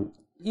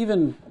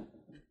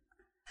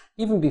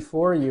 even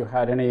before you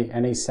had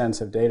any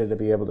sense of data to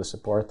be able to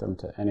support them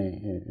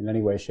in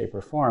any way, shape,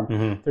 or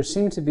form, there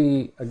seemed to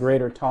be a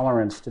greater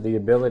tolerance to the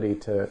ability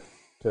to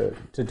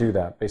do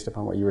that, based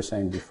upon what you were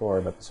saying before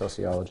about the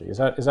sociology. Is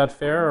that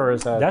fair, or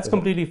is that? That's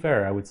completely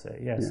fair, I would say.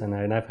 Yes, yeah.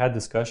 And I've had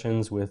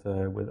discussions with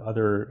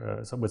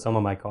some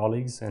of my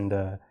colleagues,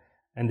 and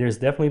there's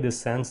definitely this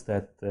sense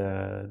that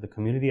the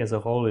community as a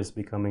whole is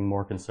becoming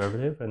more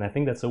conservative, and I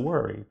think that's a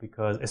worry,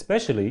 because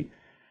especially.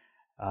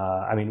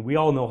 We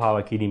all know how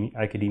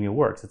academia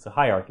works. It's a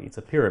hierarchy. It's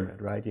a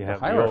pyramid, right? You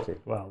have a hierarchy.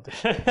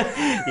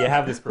 You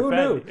have this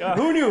professor.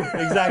 Who knew?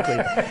 Exactly.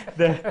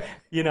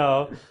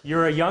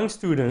 You're a young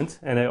student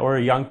or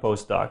a young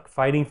postdoc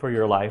fighting for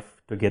your life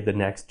to get the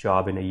next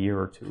job in a year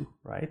or two,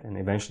 right? And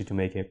eventually to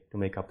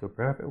make up to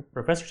a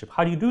professorship.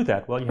 How do you do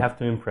that? Well, you have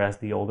to impress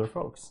the older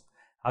folks.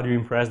 How do you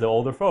impress the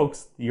older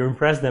folks? You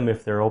impress them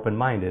if they're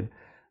open-minded.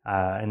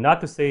 And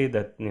not to say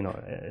that,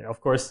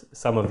 of course,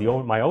 some of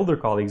my older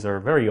colleagues are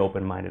very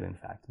open-minded, in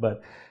fact.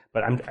 But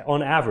I'm,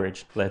 on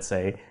average, let's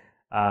say,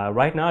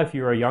 right now, if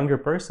you're a younger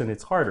person,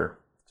 it's harder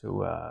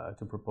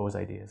to propose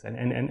ideas.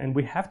 And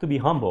we have to be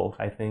humble.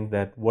 I think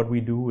that what we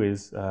do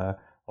is,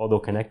 although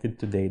connected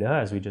to data,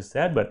 as we just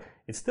said, but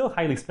it's still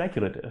highly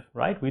speculative,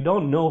 right? We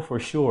don't know for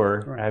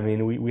sure. Right.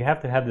 We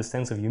have to have this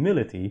sense of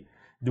humility.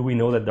 Do we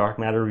know that dark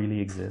matter really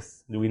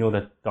exists? Do we know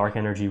that dark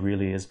energy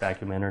really is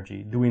vacuum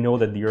energy? Do we know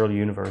that the early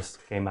universe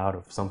came out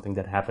of something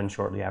that happened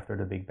shortly after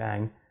the Big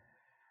Bang?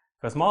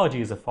 Cosmology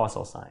is a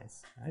fossil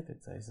science, right?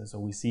 So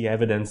we see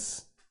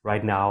evidence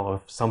right now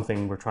of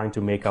something. We're trying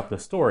to make up the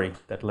story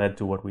that led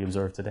to what we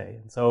observe today.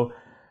 And so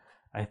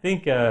I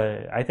think,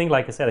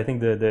 like I said, I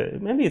think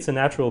maybe it's a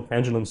natural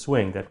pendulum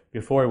swing, that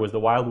before it was the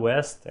Wild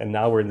West, and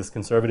now we're in this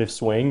conservative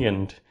swing,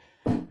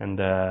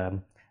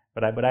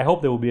 But I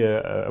hope there will be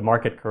a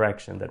market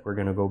correction, that we're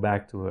going to go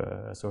back to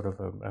a sort of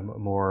a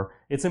more.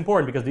 It's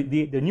important because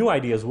the new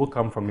ideas will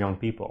come from young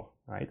people,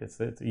 right?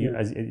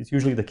 It's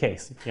usually the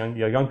case.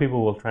 Young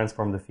people will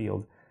transform the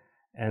field,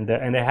 and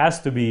there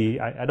has to be.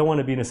 I don't want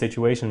to be in a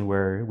situation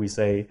where we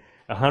say,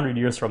 100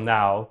 years from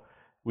now,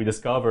 we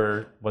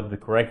discover what the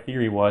correct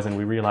theory was, and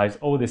we realize,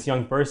 oh, this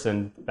young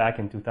person back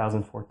in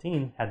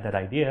 2014 had that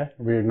idea.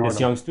 We ignored this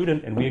them. young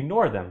student, and we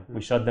ignored them.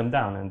 We shut them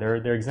down, and there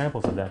are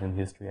examples of that in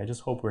history. I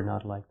just hope we're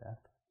not like that.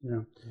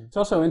 Yeah. It's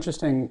also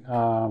interesting,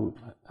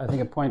 I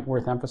think a point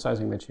worth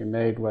emphasizing that you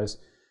made was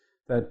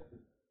that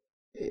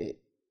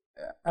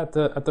at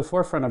the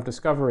forefront of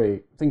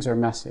discovery, things are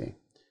messy.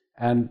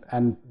 And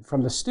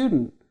from the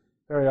student,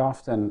 very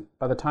often,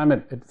 by the time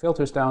it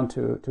filters down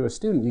to a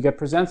student, you get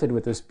presented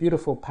with this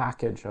beautiful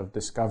package of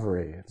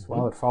discovery. It's,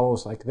 well, it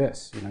follows like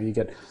this. You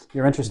know,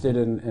 you're interested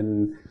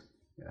in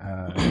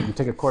you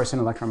take a course in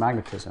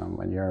electromagnetism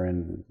when you're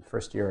in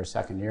first year or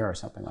second year or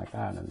something like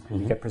that, and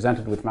you get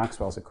presented with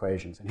Maxwell's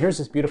equations. And here's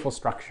this beautiful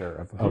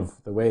structure of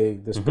the way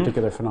this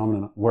particular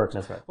phenomenon works.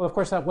 That's right. Well, of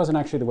course, that wasn't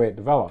actually the way it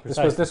developed.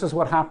 This is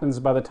what happens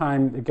by the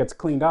time it gets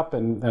cleaned up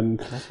and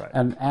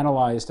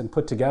analyzed and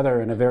put together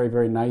in a very,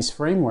 very nice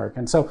framework.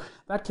 And so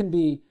that can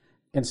be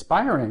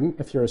inspiring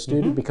if you're a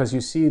student because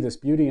you see this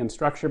beauty and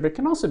structure, but it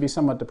can also be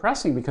somewhat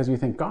depressing because you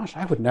think, gosh,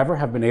 I would never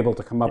have been able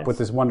to come up with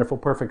this wonderful,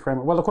 perfect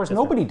framework. Well, of course,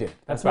 nobody did.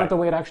 That's not the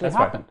way it actually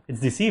happened. It's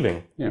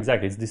deceiving. Yeah.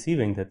 Exactly. It's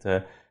deceiving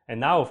that, and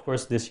now, of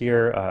course, this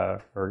year,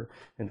 or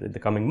in the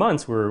coming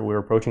months, we're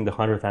approaching the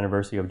 100th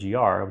anniversary of GR,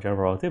 of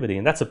general relativity,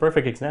 and that's a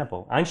perfect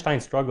example. Einstein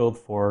struggled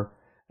for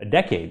a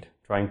decade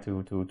trying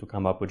to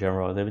come up with general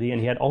relativity,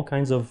 and he had all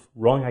kinds of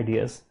wrong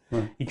ideas.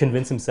 Right. He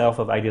convinced himself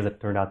of ideas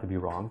that turned out to be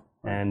wrong.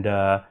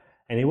 Right.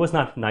 And it was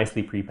not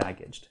nicely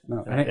prepackaged.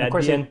 No.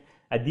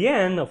 At the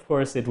end, of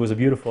course, it was a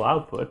beautiful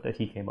output that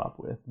he came up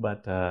with.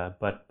 But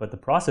the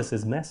process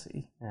is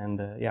messy, and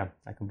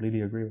I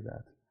completely agree with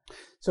that.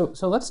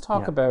 So let's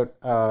talk about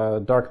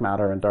dark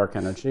matter and dark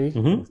energy.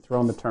 We've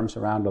thrown the terms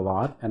around a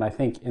lot, and I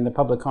think in the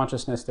public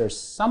consciousness, there's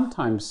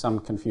sometimes some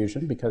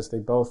confusion because they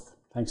both,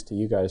 thanks to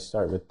you guys,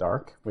 start with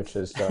dark, which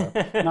is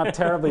not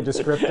terribly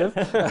descriptive.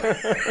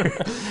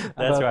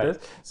 That's right. This.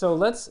 So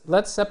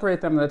let's separate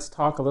them. Let's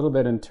talk a little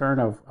bit in turn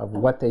of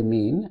what they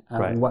mean,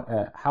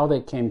 how they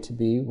came to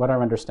be, what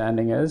our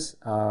understanding is,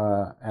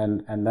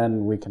 and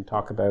then we can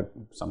talk about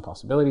some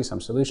possibilities, some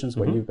solutions,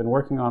 what you've been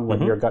working on,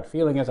 what your gut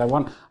feeling is.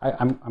 I'm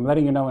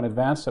letting you know in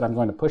advance that I'm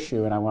going to push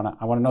you, and I want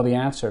to know the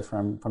answer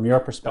from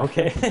your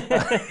perspective.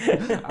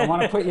 Okay. I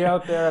want to put you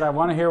out there, and I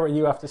want to hear what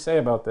you have to say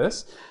about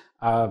this.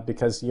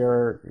 Because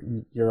you're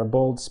a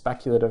bold,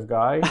 speculative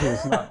guy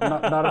who's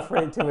not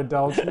afraid to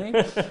indulge me,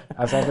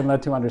 as I've been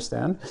led to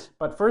understand.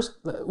 But first,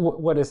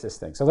 what is this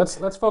thing? So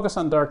let's focus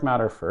on dark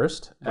matter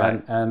first,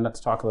 and let's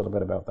talk a little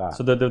bit about that.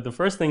 So the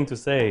first thing to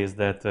say is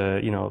that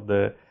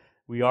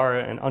we are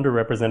an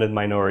underrepresented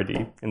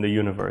minority in the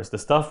universe. The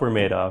stuff we're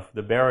made of,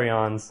 the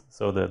baryons,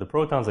 so the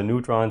protons, the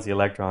neutrons, the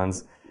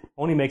electrons,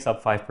 only makes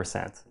up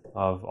 5%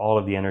 of all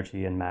of the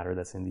energy and matter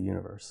that's in the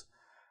universe.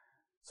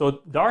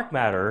 So dark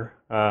matter,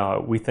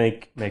 we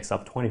think, makes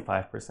up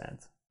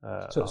 25%.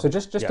 So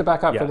just to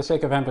back up for the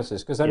sake of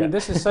emphasis, because I mean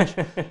this is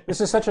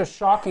such a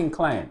shocking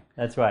claim.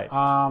 That's right.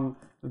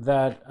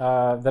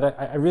 That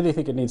I really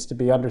think it needs to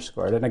be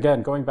underscored. And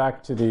again, going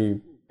back to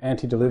the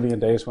antediluvian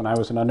days when I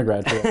was an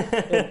undergraduate,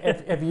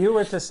 if you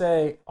were to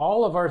say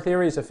all of our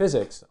theories of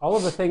physics, all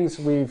of the things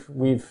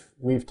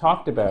we've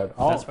talked about,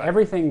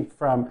 everything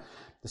from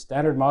the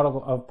standard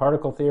model of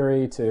particle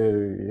theory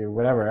to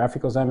whatever, F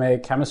equals ma,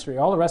 chemistry,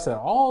 all the rest of that,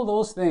 all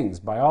those things,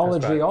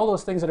 biology, all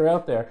those things that are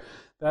out there,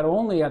 that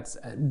only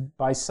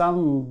by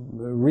some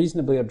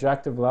reasonably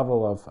objective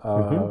level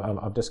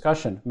of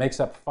discussion makes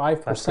up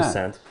 5%.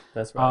 5%.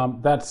 That's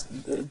right. That's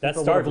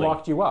startling.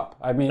 Locked you up.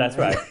 I mean, that's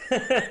right.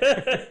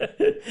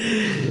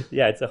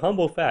 Yeah, it's a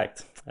humble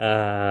fact,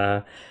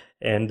 but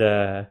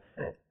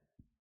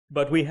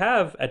we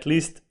have at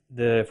least.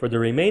 For the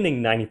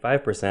remaining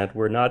 95%,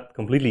 we're not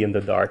completely in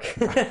the dark,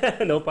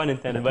 no pun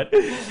intended, but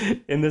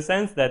in the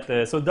sense that,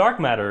 so dark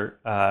matter,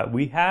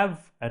 we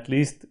have at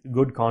least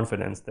good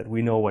confidence that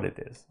we know what it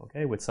is,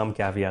 okay, with some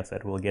caveats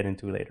that we'll get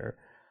into later.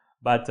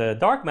 But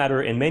dark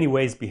matter in many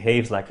ways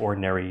behaves like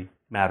ordinary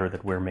matter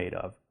that we're made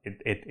of.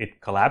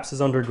 It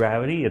collapses under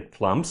gravity, it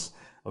clumps,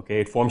 okay,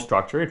 it forms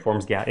structure, it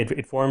forms gas,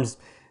 it forms,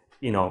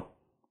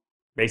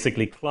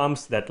 basically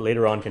clumps that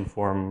later on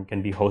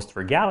can be host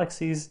for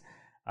galaxies.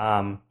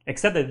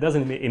 Except that it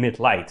doesn't emit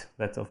light.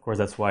 That's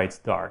why it's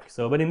dark.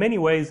 So, but in many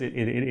ways, it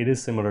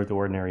is similar to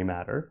ordinary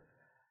matter.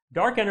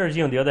 Dark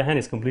energy, on the other hand,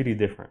 is completely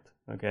different.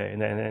 Okay,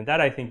 and that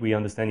I think we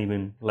understand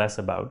even less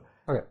about.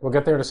 Okay, we'll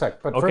get there in a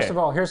sec. But first of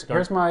all,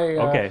 here's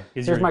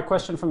my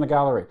question from the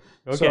gallery.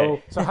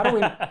 Okay. So how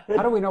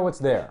do we know what's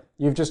there?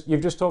 You've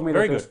just told me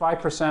that there's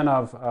 5%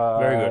 of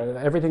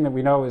everything that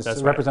we know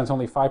represents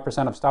only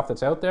 5% of stuff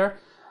that's out there.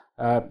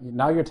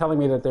 Now you're telling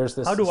me that there's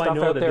this stuff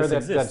out there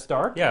that's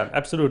dark? Yeah,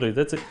 absolutely.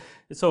 That's it.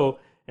 So,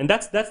 and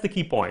that's the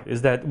key point,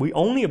 is that we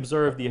only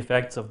observe the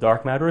effects of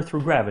dark matter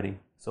through gravity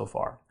so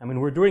far. I mean,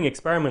 we're doing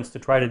experiments to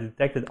try to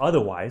detect it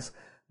otherwise,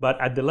 but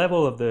at the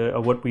level of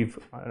what we've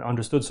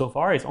understood so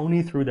far, it's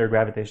only through their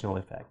gravitational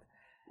effect.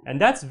 And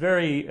that's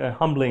very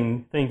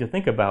humbling thing to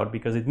think about,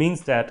 because it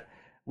means that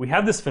we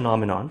have this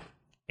phenomenon,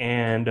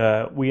 and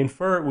we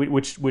infer,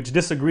 which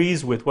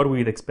disagrees with what we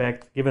would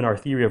expect, given our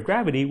theory of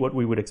gravity, what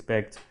we would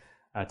expect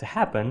to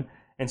happen,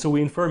 and so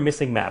we infer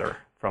missing matter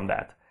from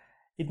that.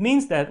 It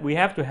means that we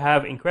have to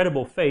have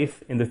incredible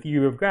faith in the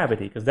theory of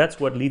gravity, because that's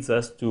what leads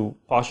us to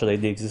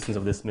postulate the existence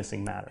of this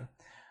missing matter.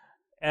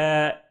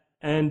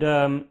 And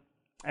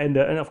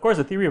of course,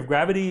 the theory of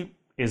gravity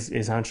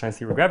is Einstein's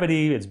theory of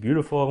gravity. It's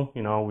beautiful.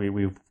 You know,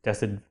 we've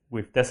tested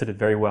it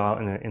very well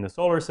in the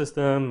solar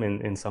system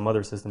and in some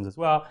other systems as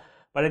well.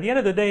 But at the end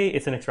of the day,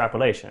 it's an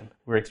extrapolation.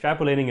 We're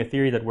extrapolating a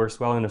theory that works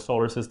well in the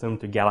solar system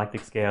to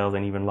galactic scales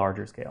and even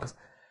larger scales.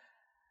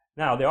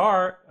 Now, there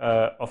are,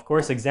 of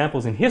course,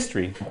 examples in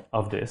history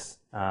of this.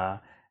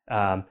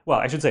 Well,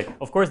 I should say,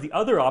 of course, the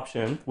other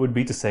option would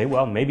be to say,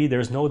 well, maybe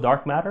there's no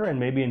dark matter, and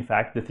maybe, in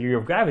fact, the theory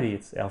of gravity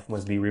itself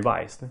must be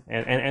revised.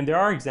 And there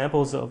are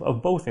examples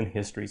of both in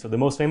history. So the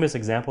most famous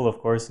example, of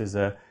course, is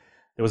there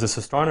was this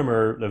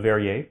astronomer,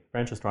 Leverrier,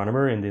 French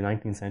astronomer in the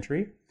 19th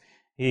century.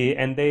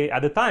 At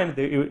the time,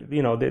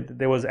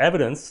 there was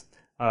evidence,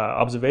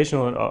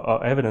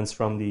 observational evidence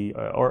from the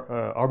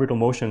orbital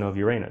motion of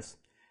Uranus,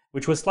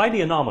 which was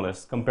slightly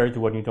anomalous compared to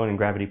what Newtonian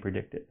gravity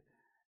predicted.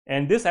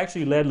 And this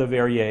actually led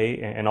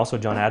Leverrier and also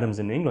John Adams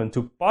in England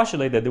to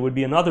postulate that there would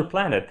be another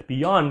planet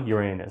beyond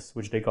Uranus,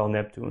 which they call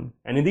Neptune.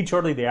 And indeed,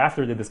 shortly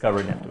thereafter, they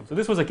discovered Neptune. So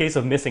this was a case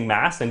of missing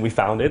mass, and we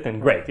found it,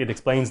 and great. It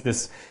explains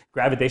this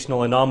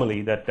gravitational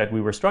anomaly that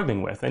we were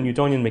struggling with, and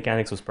Newtonian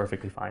mechanics was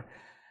perfectly fine.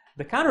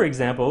 The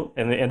counterexample,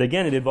 and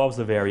again it involves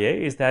Leverrier,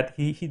 is that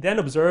he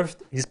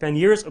spent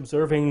years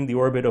observing the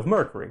orbit of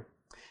Mercury,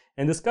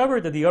 and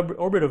discovered that the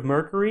orbit of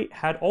Mercury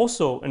had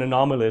also an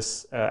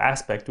anomalous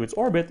aspect to its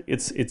orbit.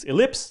 Its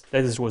ellipse,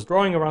 that is, was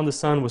drawing around the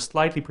sun, was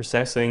slightly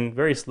precessing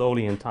very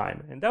slowly in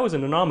time. And that was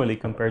an anomaly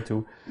compared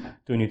to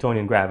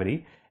Newtonian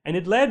gravity. And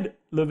it led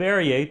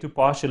Leverrier to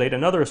postulate,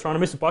 another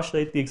astronomers to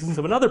postulate the existence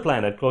of another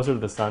planet closer to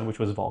the sun, which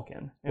was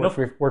Vulcan.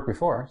 Worked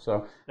before,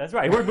 so. That's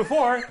right, worked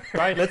before,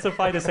 right? Let's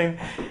apply the same.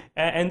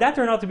 And that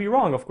turned out to be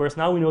wrong, of course.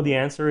 Now we know the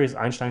answer is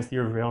Einstein's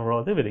theory of general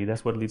relativity.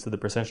 That's what leads to the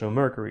precession of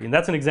Mercury. And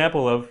that's an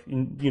example of,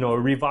 a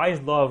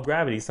revised law of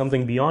gravity,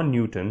 something beyond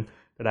Newton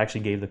that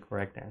actually gave the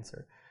correct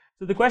answer.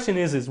 So the question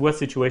is what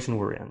situation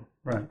we're in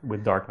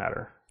with dark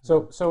matter.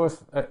 So if,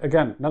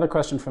 again, another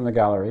question from the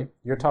gallery.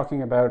 You're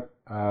talking about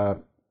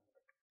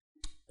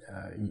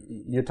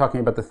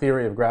the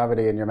theory of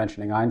gravity, and you're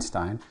mentioning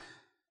Einstein,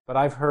 but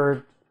I've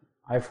heard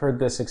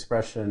this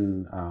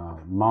expression,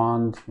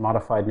 MOND,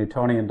 modified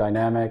Newtonian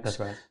dynamics. That's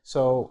right.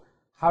 So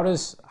how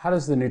does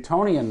the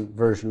Newtonian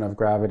version of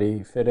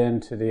gravity fit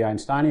into the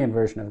Einsteinian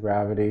version of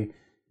gravity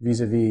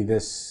vis-a-vis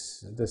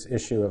this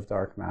issue of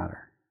dark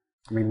matter?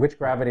 I mean, which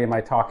gravity am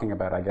I talking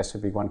about, I guess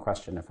would be one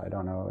question if I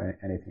don't know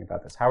anything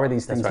about this. How are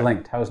these things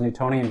linked? How is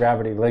Newtonian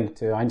gravity linked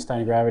to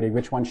Einstein gravity?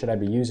 Which one should I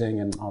be using,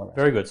 and all the rest?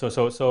 Very good. So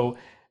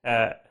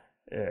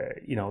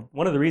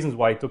one of the reasons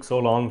why it took so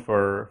long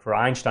for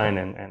Einstein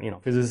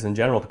and physicists in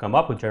general to come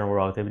up with general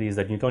relativity is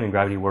that Newtonian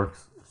gravity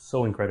works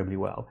so incredibly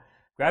well.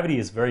 Gravity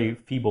is a very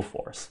feeble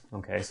force.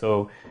 Okay,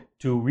 so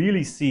to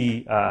really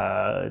see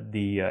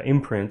the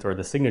imprint or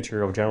the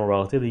signature of general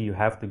relativity, you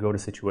have to go to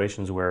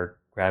situations where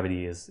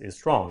gravity is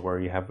strong, where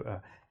you have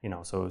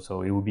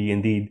so it would be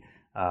indeed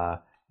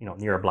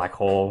near a black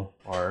hole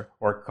or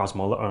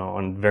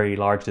on very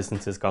large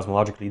distances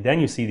cosmologically. Then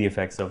you see the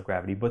effects of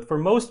gravity. But for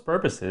most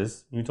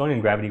purposes,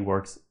 Newtonian gravity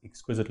works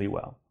exquisitely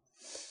well.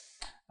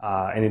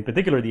 And in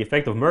particular, the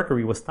effect of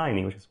Mercury was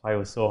tiny, which is why it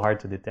was so hard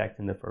to detect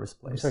in the first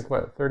place. It's like,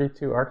 what,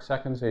 32 arc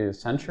seconds a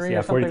century?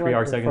 Yeah, 43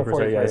 arc seconds per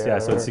second. Yes, yeah.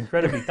 So it's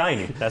incredibly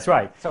tiny. That's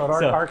right. So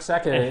an arc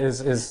second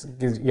is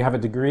you have a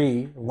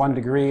degree, 1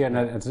 degree, and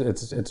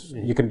it's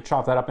you can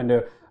chop that up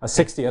into a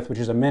 60th, which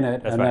is a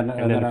minute, and then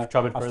a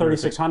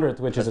 3600th,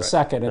 which is a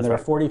second, and there are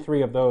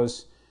 43 of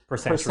those per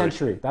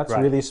century. That's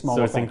really small.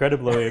 So it's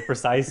incredibly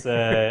precise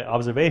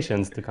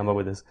observations to come up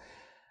with this.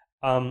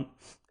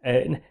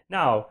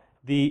 Now,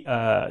 the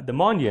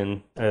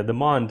MOND,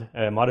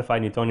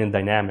 modified Newtonian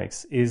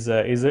dynamics, is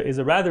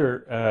a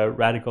rather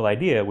radical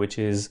idea, which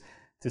is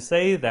to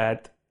say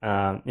that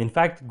in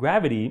fact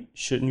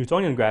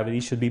Newtonian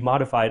gravity should be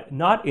modified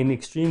not in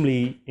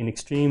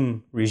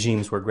extreme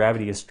regimes where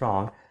gravity is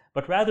strong,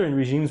 but rather in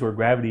regimes where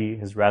gravity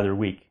is rather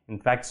weak. In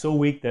fact, so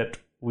weak that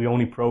we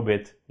only probe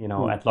it,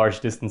 at large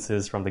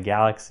distances from the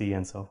galaxy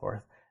and so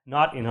forth.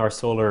 Not in our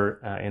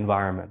solar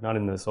environment, not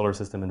in the solar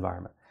system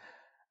environment.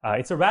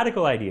 It's a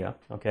radical idea,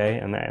 okay,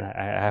 and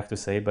I have to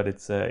say, but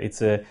it's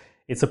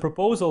a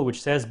proposal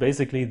which says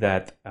basically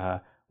that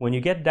when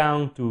you get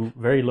down to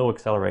very low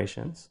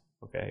accelerations,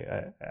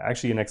 okay,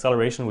 actually an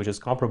acceleration which is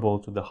comparable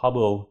to the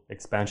Hubble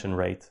expansion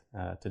rate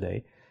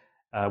today,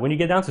 when you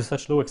get down to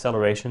such low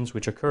accelerations,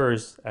 which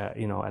occurs,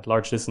 at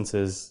large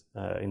distances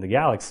in the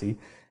galaxy,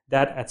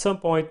 that at some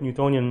point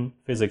Newtonian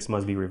physics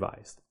must be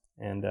revised,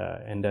 and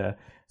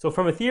so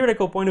from a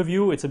theoretical point of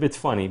view, it's a bit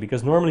funny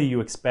because normally you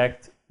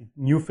expect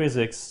new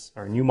physics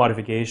or new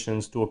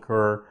modifications to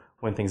occur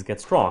when things get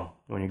strong,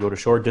 when you go to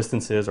short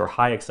distances or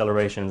high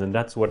accelerations, and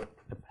that's what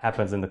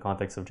happens in the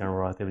context of general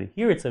relativity.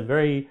 Here it's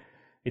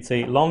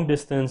a long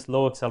distance,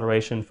 low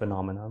acceleration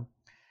phenomenon.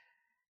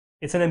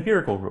 it's an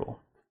empirical rule,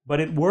 but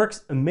it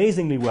works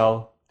amazingly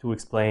well to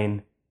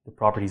explain the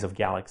properties of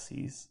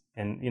galaxies.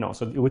 And,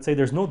 so it would say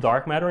there's no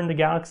dark matter in the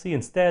galaxy.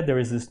 Instead, there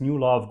is this new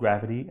law of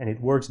gravity, and it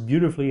works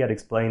beautifully at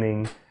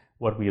explaining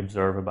what we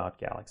observe about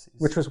galaxies.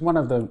 Which was one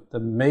of the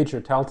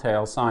major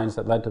telltale signs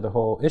that led to the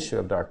whole issue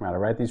of dark matter,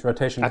 right? These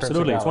rotation curves.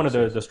 Absolutely. It's one of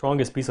the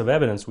strongest piece of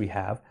evidence we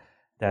have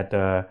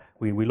that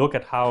we look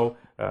at how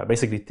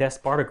basically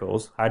test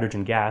particles,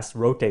 hydrogen gas,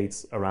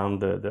 rotates around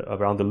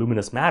the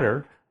luminous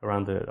matter,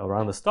 around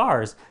the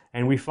stars,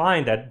 and we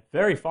find that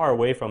very far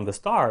away from the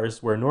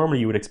stars, where normally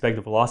you would expect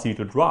the velocity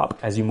to drop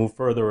as you move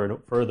further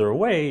and further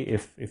away,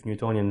 if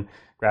Newtonian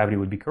gravity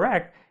would be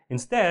correct,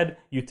 instead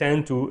you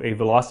tend to a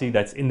velocity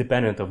that's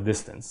independent of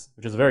distance,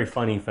 which is a very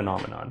funny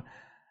phenomenon.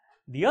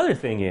 The other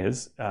thing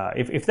is,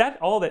 if that's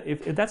all that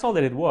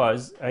it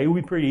was, it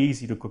would be pretty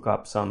easy to cook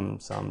up some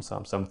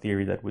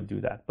theory that would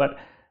do that. But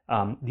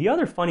the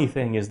other funny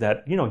thing is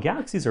that,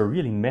 galaxies are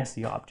really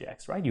messy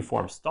objects, right? You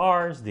form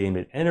stars, they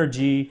emit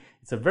energy.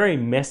 It's a very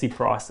messy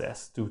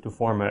process to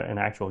form an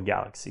actual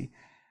galaxy.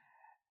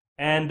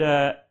 And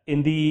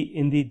in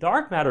the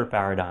dark matter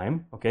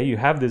paradigm, okay, you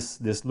have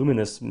this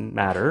luminous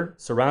matter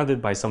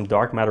surrounded by some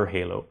dark matter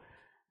halo.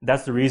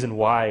 That's the reason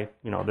why,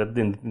 that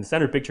in the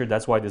center picture,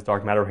 that's why this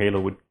dark matter halo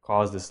would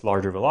cause this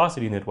larger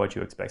velocity than what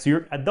you expect.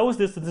 So at those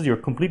distances, you're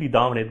completely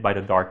dominated by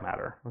the dark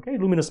matter. Okay,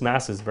 luminous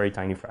mass is a very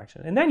tiny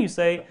fraction. And then you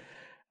say,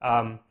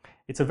 then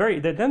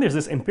there's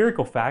this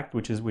empirical fact,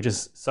 which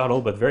is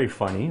subtle but very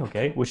funny,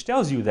 okay, which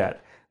tells you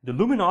that the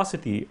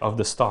luminosity of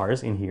the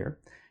stars in here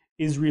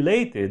is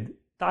related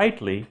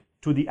tightly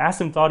to the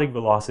asymptotic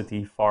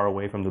velocity far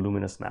away from the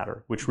luminous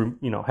matter, which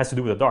has to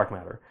do with the dark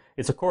matter.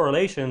 It's a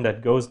correlation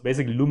that goes,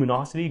 basically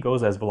luminosity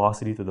goes as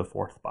velocity to the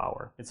fourth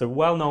power. It's a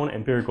well-known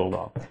empirical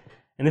law.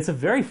 And it's a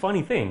very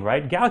funny thing,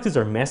 right? Galaxies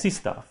are messy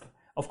stuff.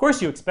 Of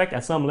course, you expect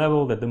at some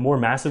level that the more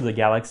massive the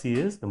galaxy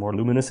is, the more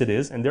luminous it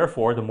is, and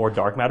therefore the more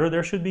dark matter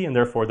there should be, and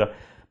therefore but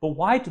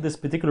why to this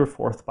particular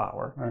fourth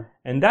power? Right.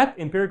 And that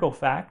empirical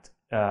fact,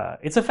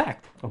 it's a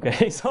fact,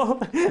 okay? So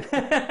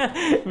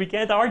we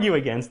can't argue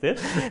against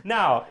it.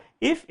 Now,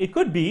 if it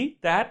could be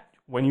that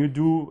when you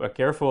do a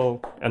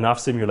careful enough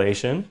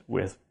simulation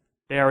with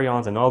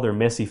baryons and all their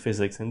messy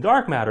physics in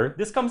dark matter,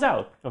 this comes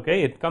out,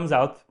 okay? It comes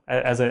out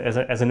as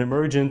an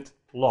emergent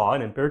law,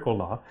 an empirical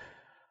law.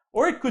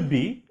 Or it could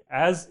be,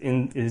 as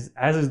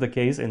is the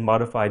case in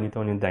modified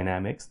Newtonian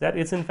dynamics, that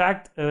it's in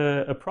fact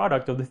a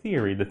product of the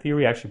theory. The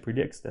theory actually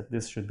predicts that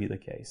this should be the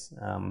case.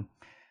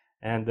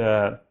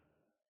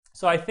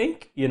 So I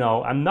think,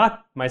 I'm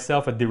not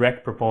myself a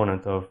direct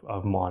proponent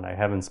of MOND. I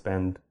haven't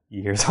spent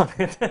years on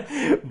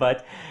it.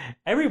 But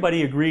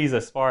everybody agrees,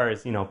 as far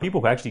as, people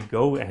who actually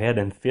go ahead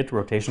and fit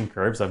rotation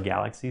curves of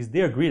galaxies,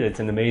 they agree that it's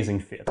an amazing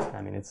fit.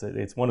 I mean,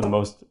 it's one of the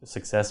most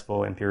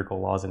successful empirical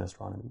laws in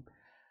astronomy.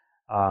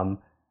 So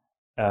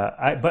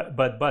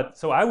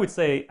I would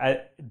say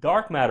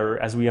dark matter,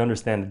 as we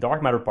understand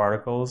dark matter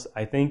particles,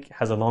 I think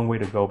has a long way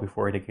to go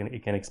before it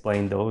can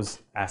explain those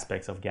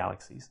aspects of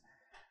galaxies.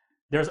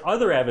 There's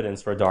other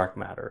evidence for dark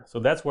matter.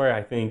 So that's where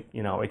I think,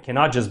 it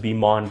cannot just be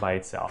MOND by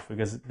itself,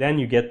 because then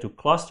you get to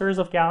clusters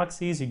of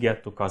galaxies, you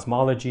get to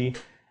cosmology,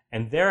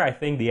 and there I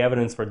think the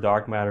evidence for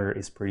dark matter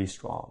is pretty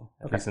strong,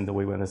 at least in the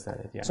way we understand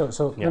it. Yeah.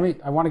 So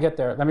I want to get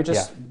there. Let me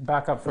just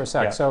back up for a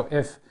sec. Yeah. So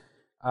if,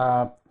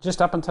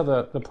 just up until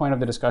the point of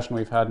the discussion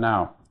we've had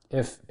now,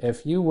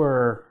 if you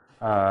were,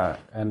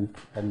 and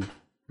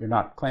you're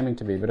not claiming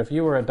to be, but if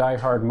you were a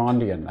diehard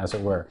Mondian, as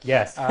it were.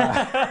 Yes.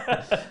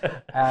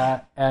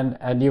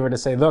 And you were to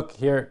say, look,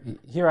 here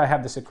I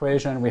have this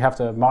equation. We have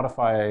to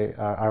modify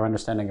our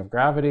understanding of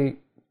gravity,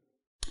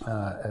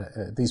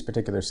 these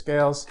particular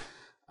scales,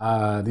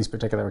 these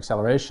particular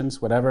accelerations,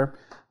 whatever.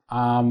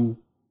 And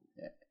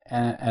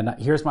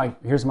here's my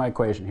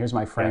equation. Here's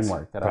my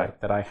framework that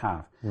I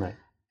have. Right.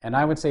 And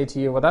I would say to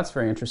you, well, that's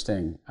very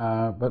interesting.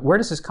 But where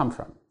does this come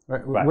from?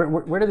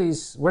 Where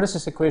does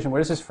this equation, where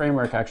does this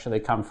framework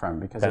actually come from?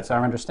 Because it's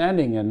our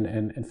understanding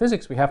in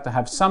physics, we have to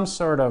have some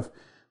sort of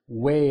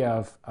way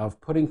of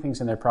putting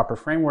things in their proper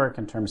framework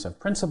in terms of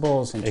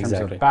principles, in terms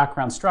of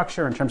background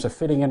structure, in terms of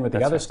fitting in with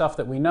the other stuff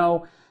that we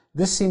know.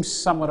 This seems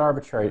somewhat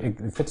arbitrary.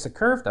 It fits the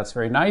curve. That's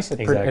very nice.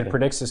 It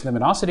predicts this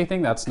luminosity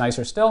thing. That's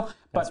nicer still.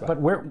 But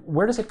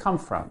where does it come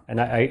from? And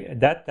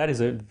that's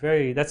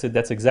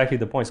exactly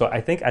the point. So I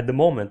think at the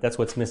moment that's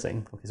what's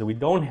missing. Okay, so we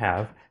don't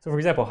have. So for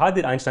example, how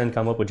did Einstein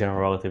come up with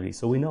general relativity?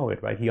 So we know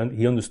it, right? He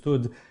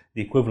understood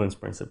the equivalence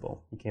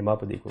principle. He came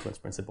up with the equivalence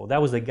principle.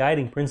 That was the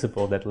guiding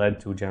principle that led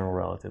to general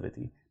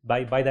relativity.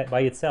 By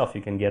itself, you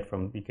can get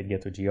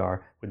to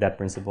GR with that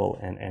principle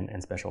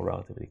and special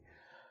relativity.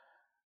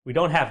 We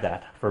don't have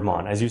that for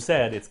MOND. As you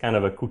said, it's kind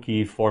of a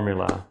cookie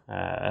formula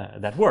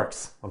that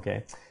works,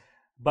 okay?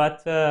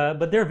 But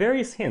there are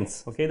various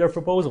hints, okay? There are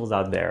proposals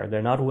out there.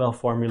 They're not well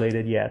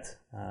formulated yet,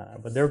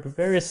 but there are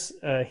various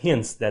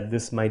hints that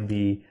this might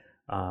be,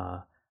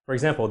 for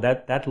example,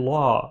 that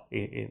law,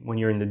 when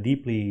you're in the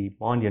deeply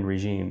Mondian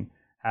regime,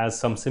 has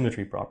some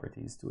symmetry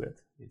properties to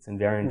it. It's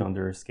invariant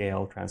under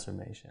scale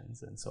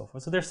transformations and so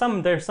forth. So there's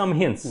some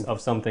hints of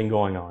something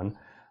going on.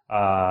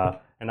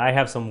 And I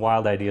have some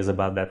wild ideas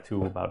about that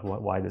too, about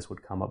why this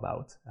would come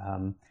about.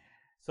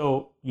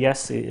 So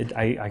yes,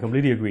 I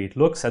completely agree. It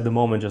looks at the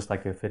moment just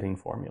like a fitting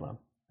formula,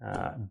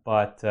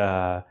 but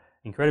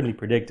incredibly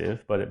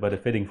predictive, but a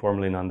fitting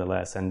formula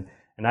nonetheless. And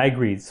I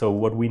agree. So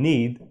what we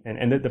need,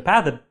 and the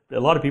path that a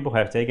lot of people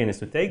have taken is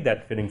to take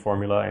that fitting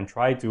formula and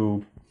try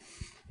to,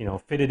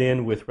 fit it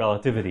in with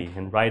relativity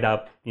and write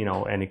up,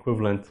 an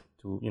equivalent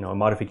to, a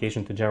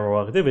modification to general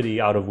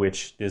relativity out of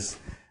which this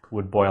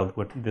would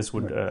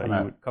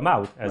come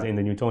out as in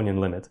the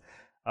Newtonian limit.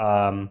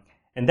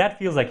 And that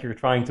feels like you're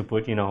trying to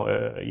put,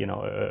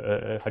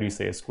 how do you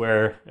say, a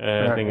square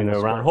thing in a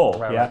round hole.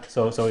 Right, yeah. Right.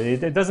 So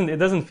it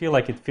doesn't feel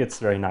like it fits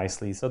very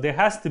nicely. So there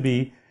has to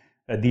be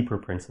a deeper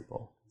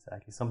principle.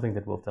 Exactly, something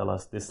that will tell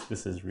us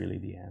this is really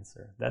the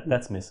answer.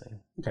 That's missing.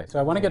 Okay, so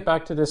I want to get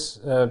back to this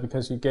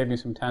because you gave me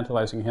some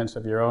tantalizing hints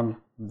of your own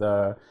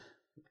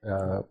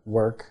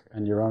work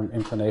and your own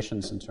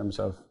inclinations in terms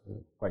of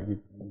what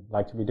you'd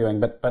like to be doing.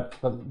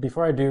 But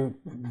before I do,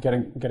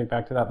 getting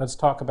back to that, let's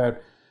talk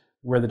about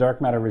where the dark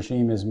matter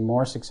regime is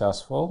more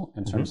successful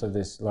in terms of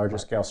this larger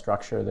scale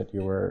structure that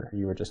you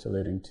were just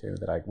alluding to,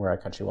 where I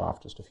cut you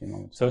off just a few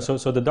moments ago.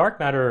 So the dark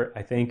matter,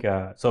 I think,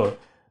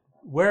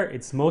 where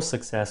it's most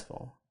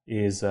successful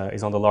is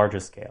on the larger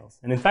scales.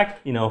 And in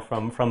fact,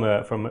 from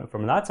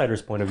an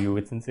outsider's point of view,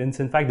 it's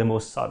in fact the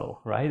most subtle,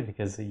 right?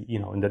 Because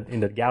in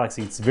the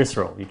galaxy, it's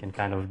visceral. You can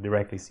kind of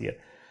directly see it.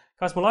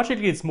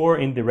 Cosmologically, it's more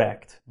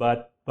indirect,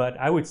 but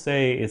I would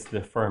say it's the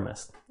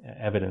firmest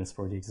evidence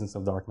for the existence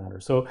of dark matter.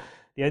 So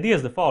the idea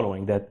is the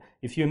following, that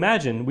if you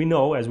imagine, we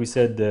know, as we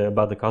said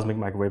about the cosmic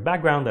microwave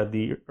background, that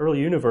the early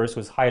universe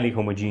was highly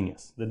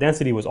homogeneous. The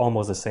density was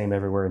almost the same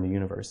everywhere in the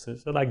universe.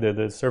 So like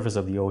the surface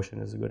of the ocean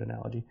is a good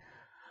analogy.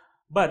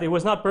 But it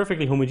was not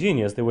perfectly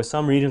homogeneous. There were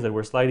some regions that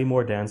were slightly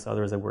more dense,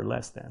 others that were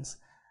less dense.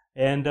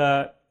 And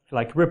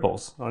like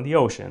ripples on the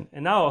ocean.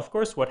 And now, of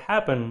course, what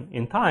happened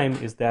in time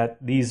is that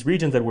these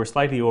regions that were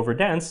slightly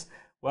overdense,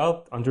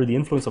 well, under the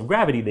influence of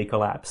gravity, they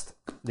collapsed.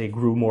 They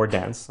grew more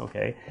dense,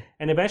 okay?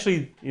 And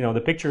eventually, the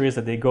picture is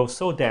that they go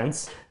so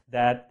dense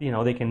that,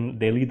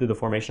 they lead to the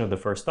formation of the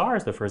first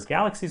stars, the first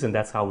galaxies, and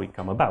that's how we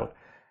come about.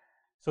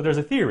 So there's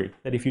a theory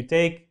that if you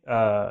take,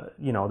 the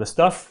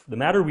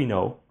matter we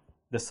know,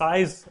 the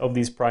size of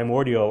these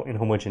primordial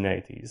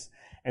inhomogeneities,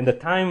 and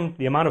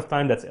the amount of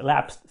time that's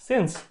elapsed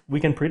since,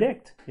 we can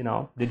predict,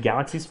 did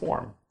galaxies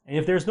form? And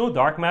if there's no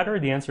dark matter,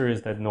 the answer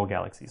is that no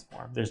galaxies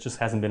form. There just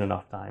hasn't been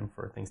enough time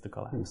for things to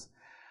collapse.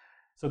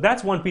 So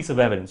that's one piece of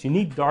evidence. You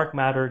need dark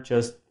matter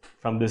just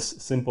from this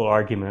simple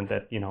argument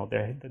that,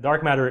 the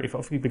dark matter,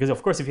 because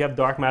of course if you have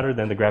dark matter,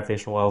 then the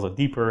gravitational wells are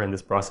deeper and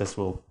this process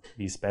will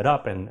be sped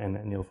up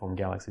and you'll form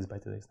galaxies by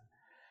today's time.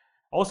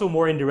 Also,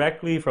 more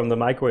indirectly, from the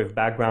microwave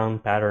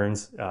background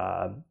patterns,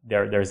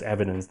 there's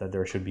evidence that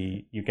there should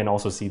be, you can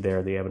also see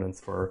there the evidence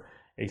for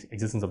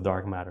existence of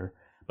dark matter.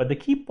 But the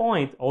key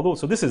point, although,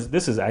 so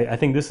I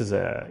think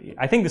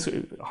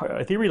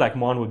a theory like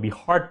MOND would be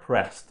hard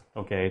pressed,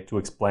 okay, to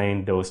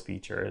explain those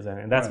features,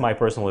 and that's my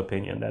personal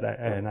opinion.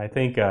 I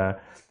think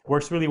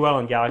works really well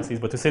in galaxies.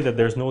 But to say that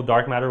there's no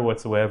dark matter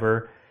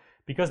whatsoever,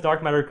 because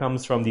dark matter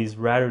comes from these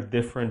rather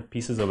different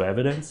pieces of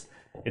evidence,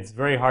 it's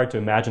very hard to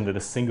imagine that a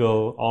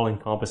single,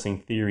 all-encompassing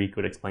theory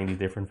could explain these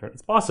different.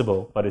 It's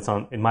possible, but it's,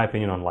 in my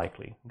opinion,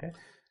 unlikely. Okay.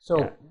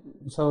 So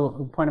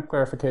point of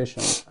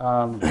clarification.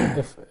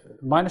 If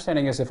my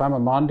understanding is, if I'm a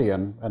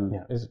Mondian, and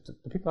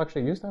do people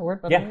actually use that word?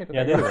 Yeah,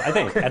 they do. I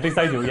think at least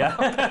I do. Yeah.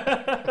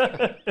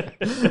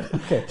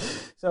 Okay.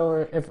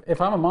 So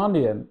if I'm a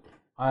Mondian,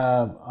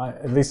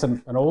 at least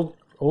an old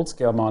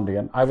scale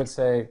Mondian, I would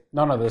say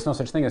no. There's no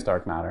such thing as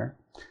dark matter.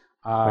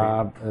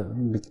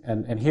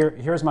 And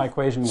here's my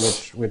equation,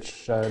 which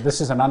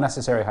this is an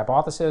unnecessary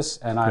hypothesis,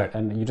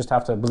 and you just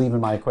have to believe in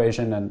my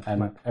equation,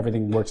 and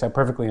everything works out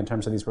perfectly in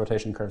terms of these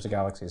rotation curves of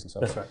galaxies and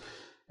so forth. That's right.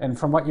 And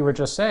from what you were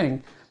just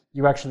saying,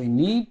 you actually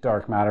need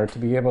dark matter to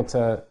be able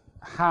to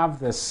have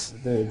these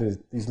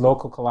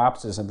local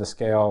collapses of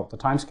the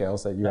time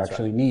scales that you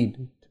need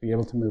to be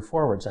able to move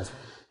forwards. That's right.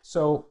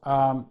 So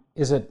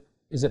is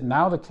it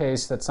now the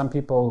case that some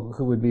people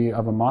who would be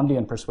of a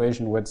Mondian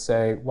persuasion would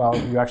say, well,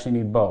 you actually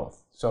need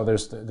both? So there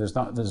is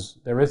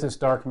this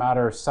dark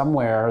matter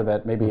somewhere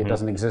that maybe it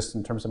doesn't exist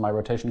in terms of my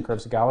rotation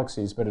curves of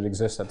galaxies, but it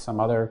exists at some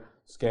other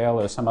scale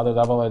or some other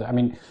level. I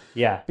mean,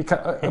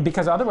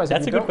 because otherwise,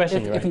 that's a good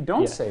question. If you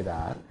don't say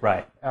that,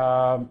 right,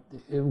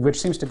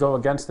 which seems to go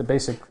against the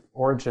basic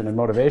origin and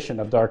motivation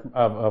of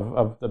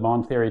the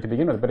Mond theory to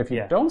begin with. But if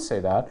you don't say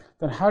that,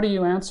 then how do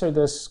you answer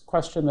this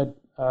question that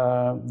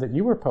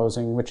you were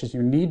posing, which is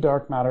you need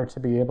dark matter to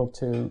be able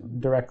to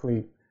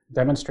directly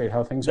demonstrate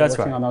how things are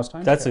working on those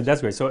time scales? That's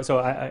great. So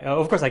I,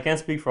 of course, I can't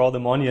speak for all the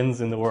Mondians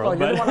in the world.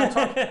 Well, you're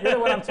the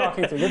one I'm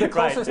talking to. You're the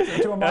closest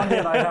to a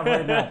Mondian I have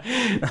right now.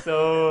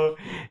 So,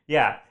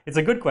 yeah, it's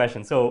a good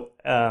question. So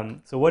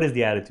what is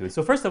the attitude?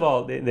 So first of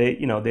all, to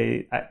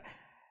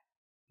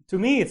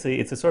me, it's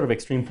a sort of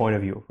extreme point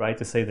of view, right?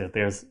 To say that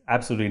there's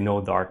absolutely no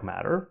dark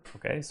matter.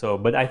 Okay.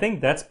 But I think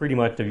that's pretty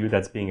much the view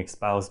that's being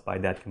espoused by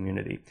that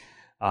community.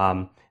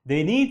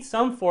 They need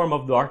some form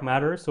of dark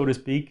matter, so to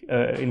speak,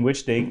 in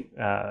which they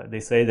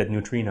say that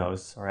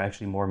neutrinos are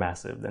actually more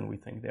massive than we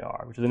think they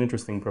are, which is an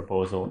interesting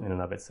proposal in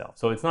and of itself.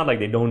 So it's not like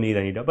they don't need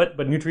any, but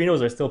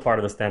neutrinos are still part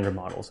of the standard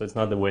model, so it's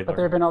not the way. But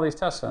there have been all these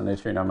tests on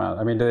neutrino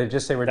matter. I mean, do they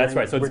just say That's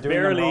right. So it's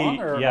barely,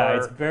 wrong,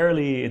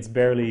 it's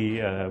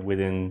barely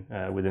within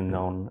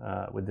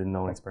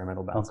known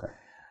experimental bounds. Okay.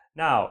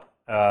 Now.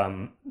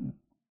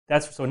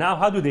 So now,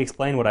 how do they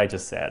explain what I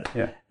just said?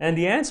 Yeah. And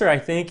the answer, I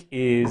think,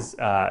 is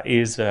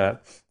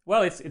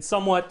well, it's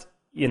somewhat,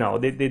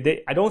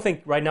 I don't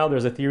think right now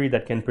there's a theory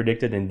that can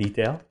predict it in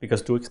detail,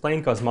 because to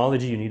explain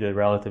cosmology, you need a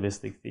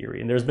relativistic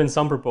theory. And there's been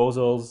some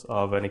proposals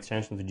of an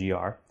extension to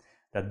GR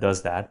that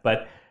does that,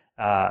 but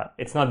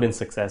it's not been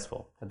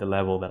successful at the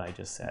level that I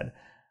just said.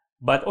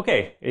 But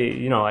okay,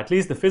 at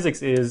least the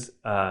physics is,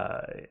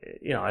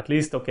 at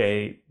least,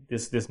 okay,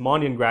 this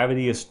Mondian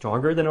gravity is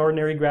stronger than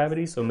ordinary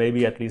gravity, so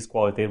maybe at least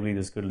qualitatively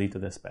this could lead to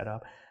the sped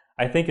up.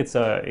 I think it's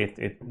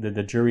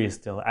the jury is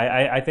still.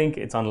 I think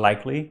it's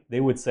unlikely. They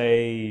would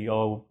say,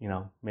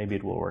 maybe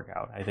it will work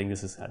out. I think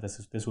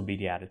this would be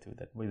the attitude,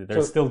 that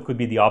there still could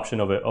be the option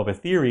of a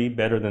theory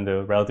better than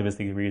the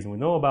relativistic reason we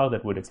know about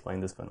that would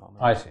explain this phenomenon.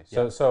 I see.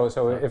 Yeah.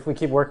 So if we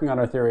keep working on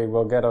our theory,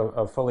 we'll get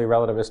a fully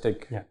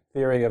relativistic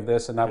theory of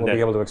this, and that will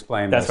be able to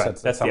explain this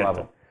at some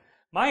level.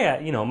 My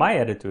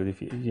attitude,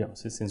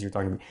 since you're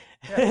talking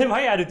to me,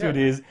 my attitude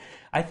is,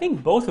 I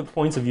think both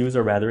points of views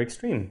are rather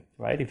extreme,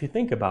 right? If you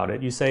think about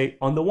it, you say,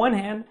 on the one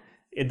hand,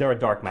 there are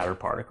dark matter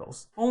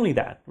particles, only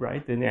that,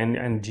 right?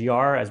 And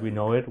GR, as we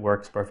know it,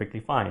 works perfectly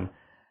fine.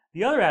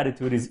 The other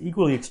attitude is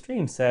equally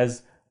extreme,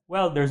 says,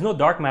 well, there's no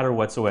dark matter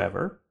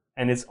whatsoever,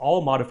 and it's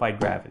all modified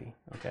gravity,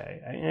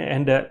 okay?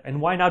 And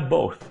why not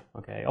both,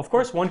 okay? Of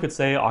course, one could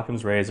say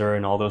Occam's razor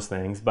and all those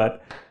things,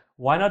 but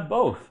why not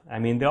both? I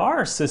mean, there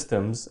are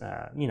systems,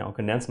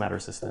 condensed matter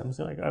systems,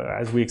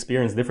 as we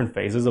experience different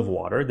phases of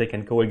water, they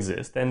can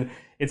coexist. And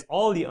it's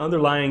all the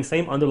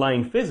same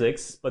underlying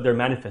physics, but their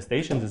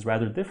manifestations is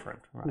rather different,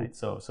 right?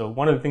 So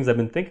one of the things I've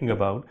been thinking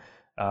about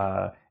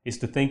is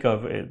to think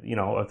of,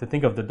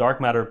 the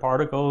dark matter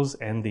particles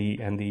and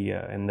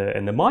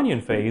the Mondian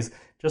phase,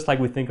 just like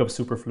we think of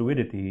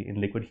superfluidity in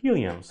liquid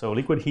helium. So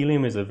liquid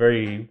helium is a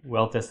very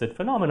well-tested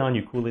phenomenon.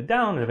 You cool it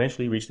down and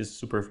eventually reach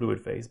this superfluid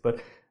phase.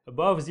 But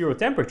above zero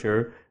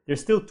temperature, there's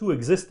still two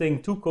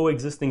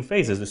coexisting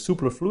phases, the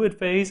superfluid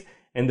phase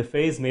and the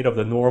phase made of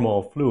the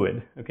normal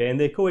fluid, okay? And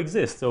they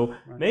coexist. So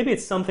maybe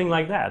it's something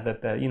like that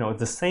it's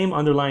the same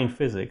underlying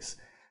physics,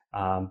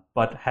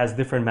 but has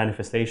different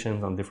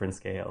manifestations on different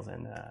scales.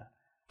 And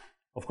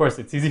of course,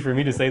 it's easy for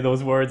me to say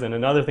those words, and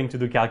another thing to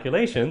do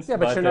calculations. Yeah,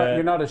 but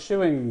you're not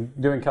eschewing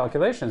doing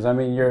calculations. I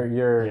mean,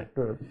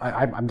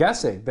 I'm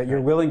guessing that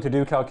you're willing to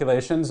do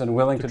calculations and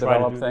willing to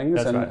develop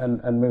things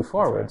and move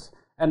forwards. Right.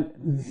 And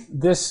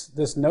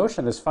this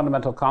notion, this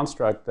fundamental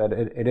construct that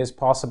it is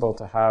possible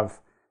to have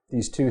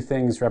these two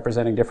things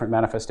representing different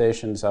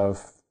manifestations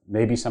of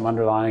maybe some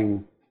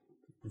underlying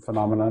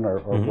phenomenon or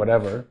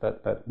whatever,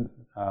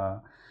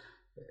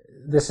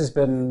 this has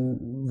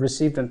been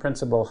received in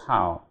principle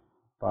how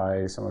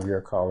by some of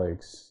your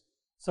colleagues?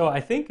 So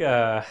I think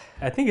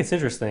it's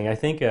interesting. I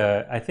think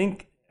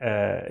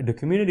the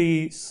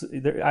community.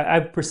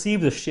 I've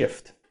perceived a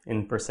shift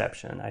in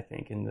perception. I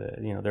think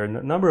there are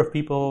a number of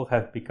people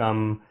have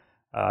become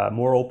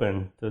more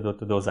open to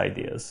those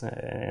ideas,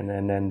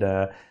 and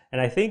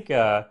I think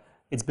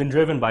it's been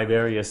driven by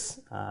various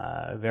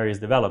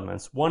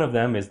developments. One of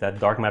them is that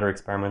dark matter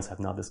experiments have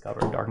not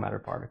discovered dark matter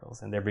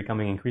particles, and they're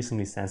becoming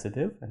increasingly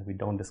sensitive, and we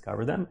don't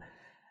discover them.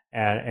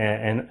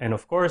 And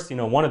of course,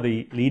 one of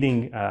the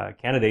leading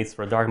candidates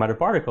for dark matter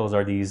particles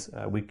are these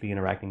weakly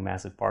interacting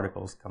massive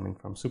particles coming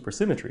from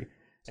supersymmetry.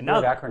 It's a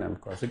great acronym,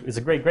 of course. It's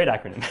a great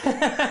acronym.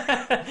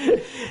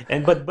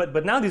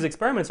 But now these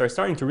experiments are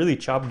starting to really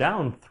chop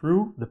down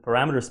through the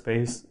parameter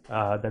space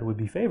that would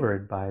be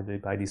favored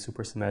by these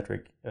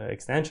supersymmetric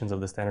extensions of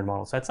the standard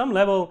model. So at some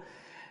level,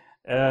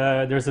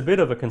 there's a bit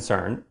of a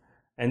concern.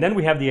 And then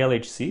we have the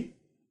LHC,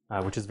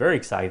 which is very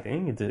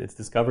exciting. It's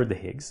discovered the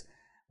Higgs.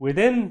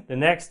 Within the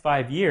next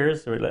 5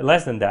 years, or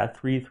less than that,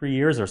 three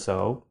years or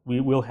so, we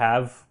will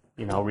have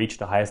reach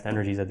the highest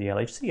energies at the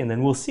LHC, and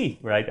then we'll see,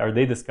 right? Are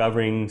they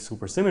discovering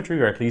supersymmetry,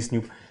 or at least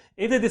new?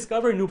 If they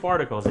discover new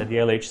particles at the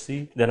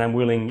LHC, then I'm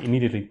willing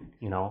immediately,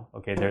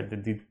 okay,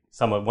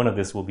 one of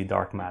this will be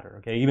dark matter,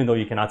 okay? Even though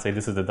you cannot say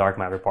this is the dark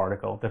matter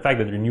particle, the fact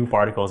that there are new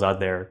particles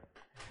out there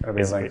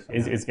is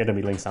going to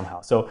be linked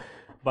somehow. So,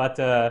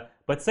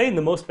 but say in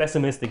the most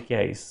pessimistic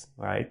case,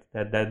 right,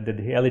 that the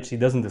LHC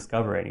doesn't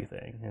discover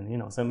anything,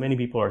 and so many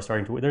people are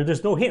starting to.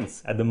 There's no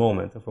hints at the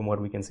moment from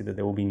what we can see that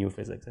there will be new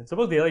physics. And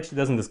suppose the LHC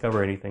doesn't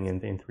discover anything in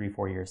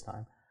 3-4 years'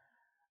 time,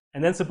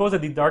 and then suppose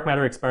that the dark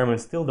matter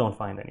experiments still don't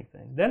find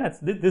anything. Then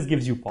this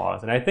gives you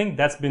pause, and I think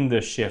that's been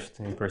the shift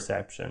in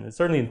perception. It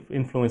certainly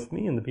influenced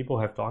me and the people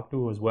I've talked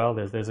to as well.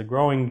 There's a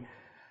growing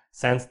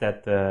sense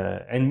that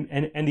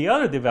and the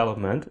other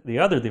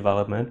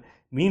development,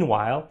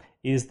 meanwhile,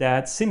 is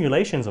that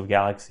simulations of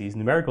galaxies,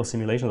 numerical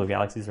simulations of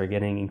galaxies, are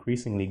getting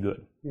increasingly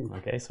good.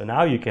 Okay, so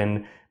now you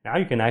can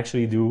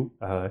actually do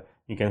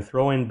You can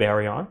throw in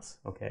baryons,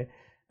 okay?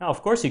 Now,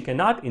 of course, you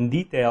cannot in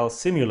detail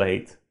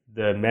simulate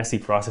the messy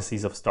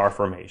processes of star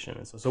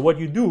formation. So what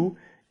you do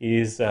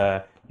is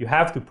you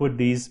have to put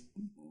these,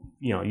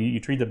 you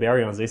treat the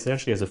baryons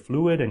essentially as a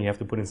fluid, and you have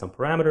to put in some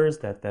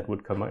parameters that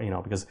would come,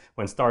 because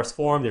when stars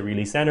form, they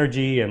release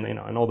energy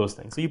and all those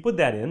things. So you put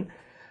that in.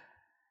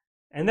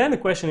 And then the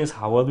question is,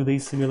 how well do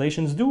these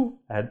simulations do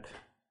at,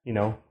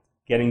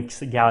 getting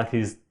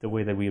galaxies the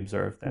way that we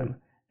observe them?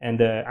 And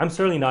I'm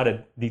certainly not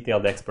a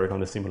detailed expert on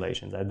the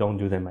simulations. I don't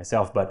do them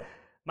myself. But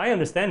my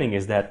understanding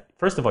is that,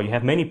 first of all, you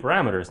have many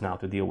parameters now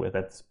to deal with.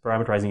 That's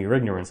parameterizing your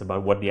ignorance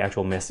about what the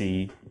actual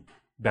messy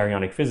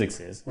baryonic physics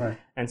is. Right.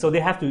 And so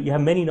you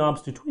have many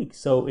knobs to tweak.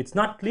 So it's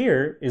not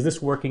clear, is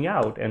this working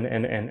out? And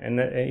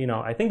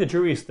I think the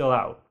jury is still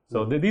out.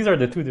 So these are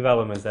the two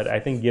developments that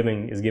I think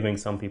is giving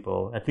some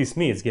people, at least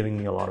me, it's giving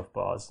me a lot of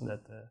pause.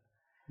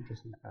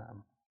 Interesting.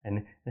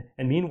 And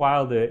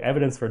meanwhile, the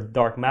evidence for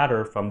dark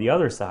matter from the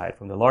other side,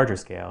 from the larger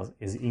scales,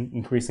 is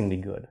increasingly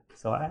good.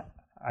 So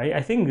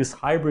I think this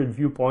hybrid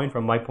viewpoint,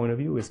 from my point of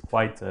view, is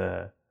quite.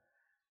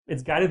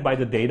 It's guided by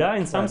the data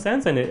in some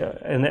sense, and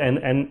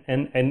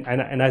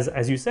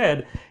as you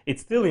said,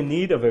 it's still in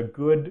need of a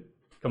good,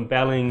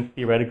 compelling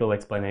theoretical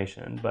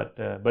explanation. But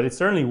it's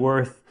certainly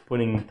worth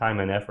putting time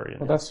and effort in.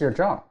 Well, that's your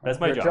job. That's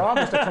my job. Your job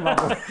is to come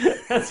up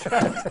with. That's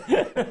right.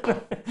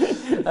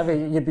 I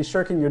mean, you'd be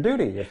shirking your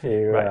duty if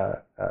you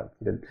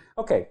didn't.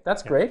 Okay,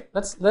 that's great.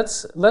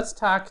 Let's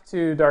tack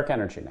to dark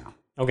energy now.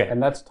 Okay.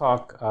 And let's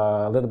talk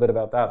a little bit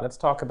about that. Let's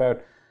talk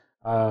about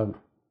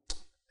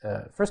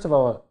first of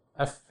all,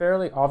 a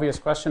fairly obvious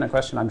question, a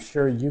question I'm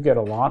sure you get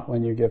a lot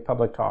when you give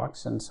public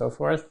talks and so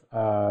forth.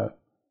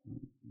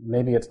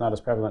 Maybe it's not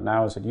as prevalent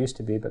now as it used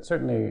to be, but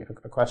certainly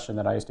a question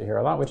that I used to hear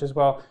a lot, which is,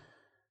 well,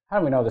 how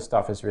do we know this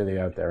stuff is really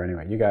out there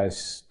anyway? You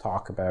guys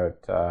talk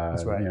about,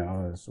 That's right.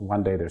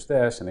 One day there's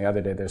this, and the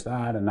other day there's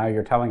that, and now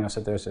you're telling us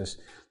that there's this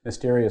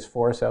mysterious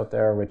force out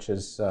there which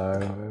is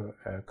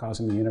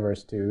causing the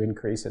universe to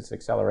increase its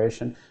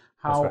acceleration.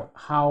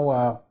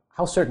 How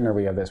certain are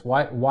we of this?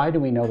 Why do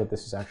we know that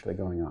this is actually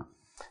going on?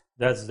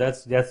 That's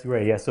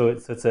right. Yeah. So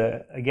it's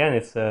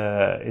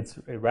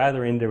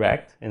rather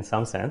indirect in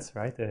some sense,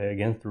 right?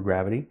 Again, through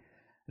gravity.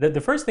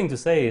 The first thing to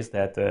say is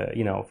that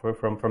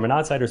from an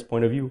outsider's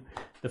point of view,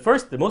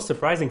 the most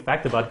surprising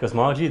fact about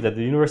cosmology is that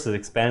the universe is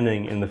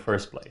expanding in the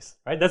first place,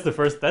 right? That's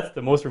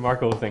the most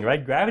remarkable thing,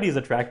 right? Gravity is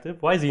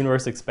attractive. Why is the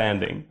universe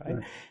expanding? Right?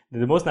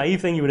 The most naive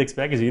thing you would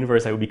expect is a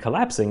universe that would be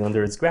collapsing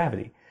under its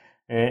gravity.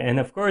 And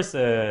of course,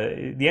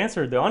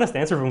 the honest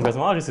answer from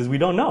cosmologists is we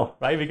don't know,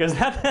 right? Because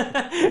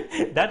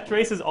that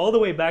traces all the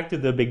way back to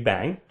the Big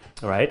Bang,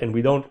 right? And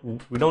we don't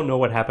know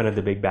what happened at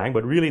the Big Bang,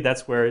 but really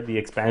that's where the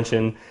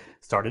expansion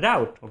started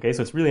out. Okay,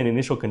 so it's really in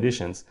initial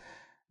conditions.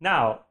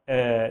 Now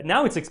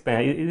it's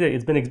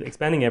been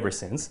expanding ever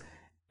since,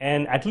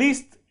 and at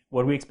least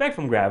what we expect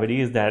from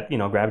gravity is that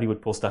gravity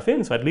would pull stuff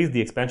in, so at least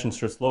the expansion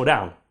should slow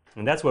down,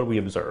 and that's what we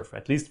observe.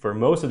 At least for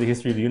most of the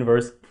history of the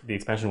universe, the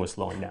expansion was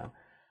slowing down.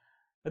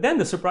 But then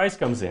the surprise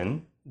comes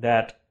in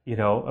that,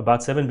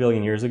 about 7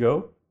 billion years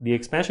ago, the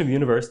expansion of the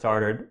universe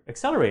started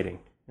accelerating.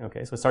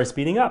 Okay, so it started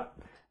speeding up.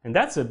 And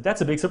that's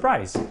a big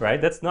surprise, right?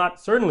 That's not,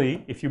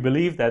 certainly, if you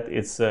believe that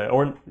it's,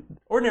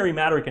 ordinary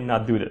matter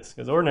cannot do this,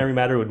 because ordinary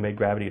matter would make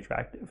gravity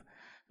attractive.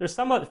 There's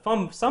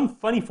some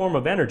funny form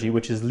of energy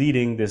which is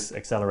leading this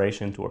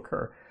acceleration to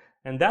occur.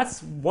 And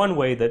that's one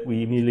way that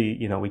we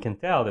immediately, we can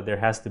tell that there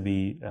has to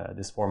be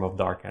this form of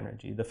dark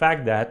energy. The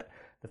fact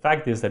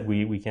is that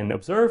we can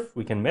observe,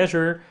 we can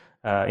measure,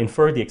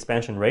 infer the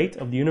expansion rate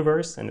of the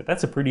universe, and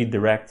that's a pretty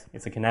direct,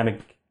 it's a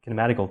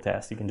kinematical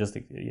test. You can just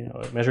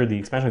measure the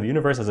expansion of the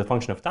universe as a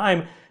function of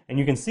time, and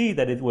you can see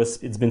that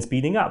it's been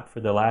speeding up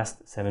for the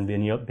last 7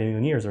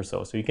 billion years or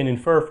so. So you can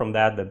infer from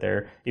that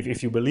there,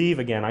 if you believe,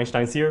 again,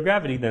 Einstein's theory of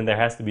gravity, then there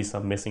has to be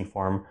some missing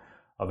form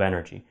of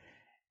energy.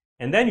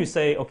 And then you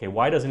say, okay,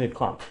 why doesn't it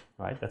clump,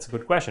 right? That's a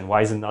good question.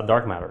 Why is it not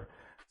dark matter?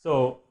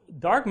 So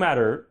dark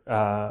matter,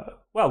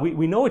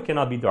 we know it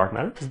cannot be dark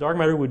matter because dark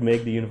matter would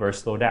make the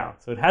universe slow down.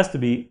 So it has to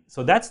be.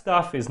 So that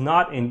stuff is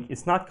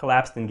it's not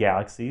collapsed in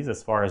galaxies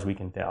as far as we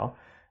can tell.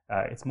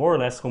 It's more or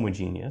less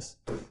homogeneous,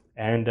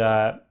 and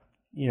the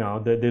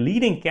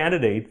leading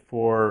candidate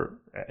for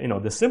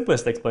the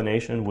simplest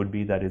explanation would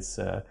be that it's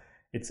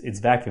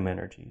vacuum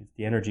energy. It's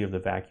the energy of the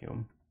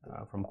vacuum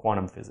from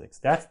quantum physics.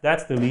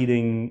 That's the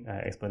leading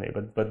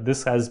explanation. But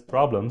this has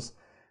problems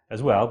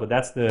as well. But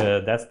that's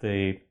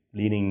the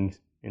leading,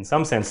 in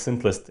some sense,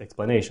 simplest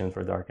explanation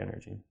for dark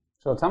energy.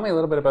 So tell me a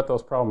little bit about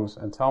those problems,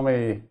 and tell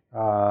me,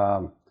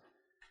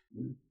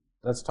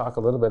 let's talk a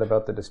little bit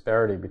about the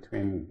disparity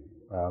between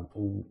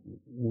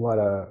what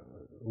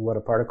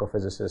a particle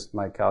physicist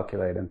might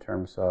calculate in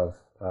terms of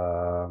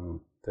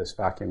this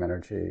vacuum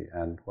energy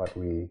and what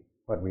we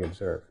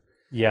observe.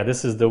 Yeah,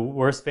 this is the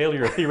worst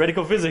failure of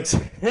theoretical physics.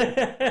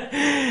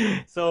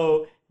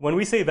 So when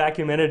we say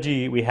vacuum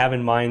energy, we have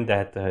in mind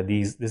that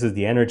this is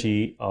the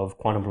energy of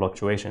quantum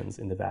fluctuations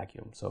in the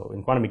vacuum. So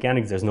in quantum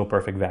mechanics, there's no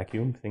perfect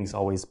vacuum. Things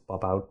always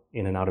pop out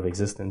in and out of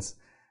existence.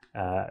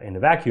 in the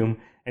vacuum,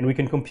 and we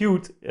can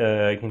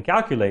can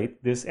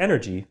calculate this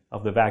energy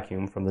of the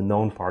vacuum from the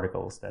known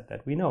particles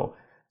that we know.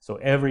 So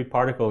every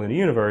particle in the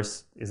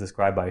universe is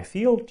described by a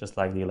field, just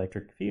like the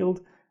electric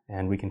field,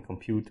 and we can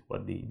compute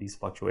what these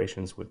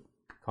fluctuations would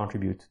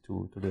contribute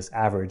to this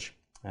average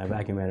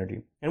vacuum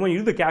energy. And when you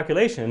do the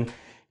calculation,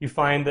 you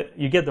find that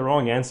you get the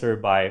wrong answer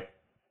by,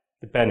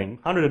 depending,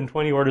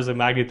 120 orders of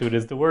magnitude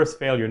is the worst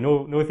failure.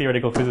 No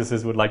theoretical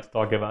physicist would like to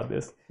talk about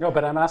this. No,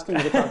 but I'm asking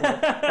you to talk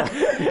about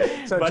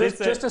So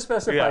just to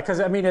specify, because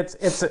I mean,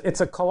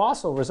 it's a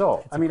colossal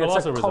result. I mean,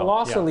 it's a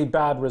colossally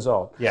bad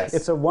result. Yes.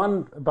 It's a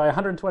 1 by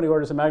 120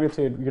 orders of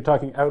magnitude. You're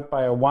talking out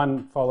by a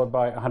 1 followed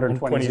by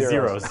 120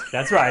 zeros.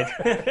 That's right.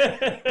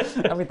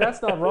 I mean,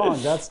 that's not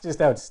wrong. That's just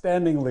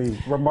outstandingly,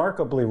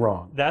 remarkably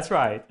wrong. That's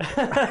right.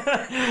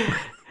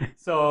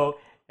 So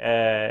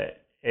it's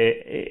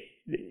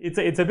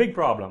a big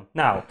problem.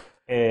 Now,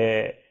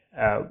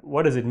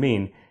 what does it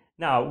mean?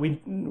 Now,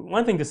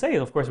 one thing to say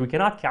is, of course, we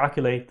cannot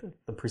calculate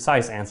the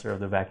precise answer of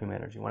the vacuum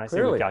energy. When I say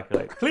we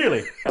calculate,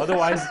 clearly,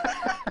 otherwise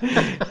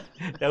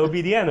that would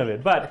be the end of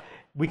it. But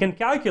we can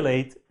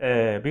calculate,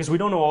 because we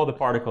don't know all the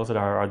particles that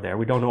are there,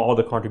 we don't know all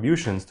the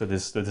contributions to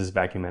this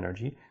vacuum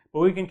energy, but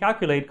we can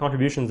calculate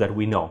contributions that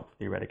we know,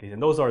 theoretically,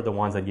 and those are the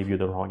ones that give you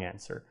the wrong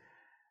answer.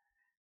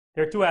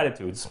 There are two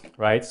attitudes,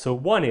 right? So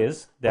one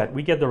is that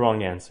we get the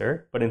wrong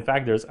answer, but in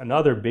fact there's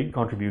another big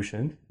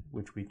contribution,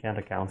 which we can't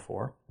account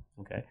for,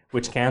 okay,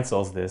 which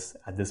cancels this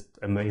at this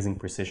amazing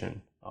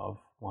precision of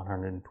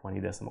 120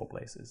 decimal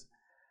places.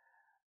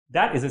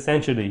 That is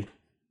essentially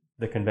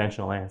the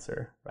conventional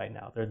answer right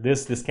now.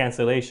 There's this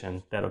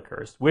cancellation that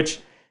occurs, which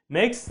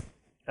makes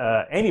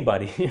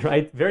anybody,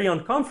 right, very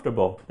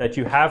uncomfortable that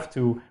you have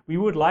to, we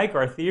would like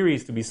our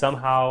theories to be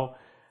somehow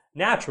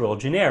natural,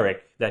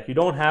 generic, that you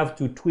don't have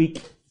to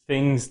tweak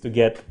things to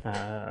get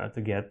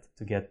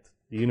the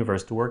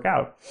universe to work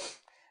out.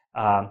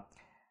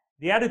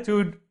 The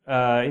attitude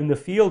in the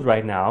field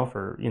right now,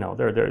 for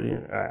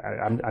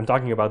I'm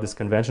talking about this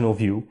conventional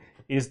view,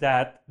 is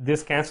that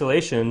this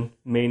cancellation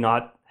may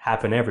not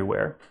happen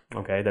everywhere.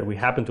 Okay, that we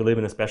happen to live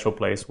in a special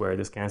place where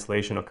this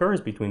cancellation occurs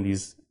between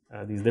these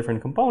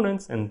different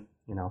components, and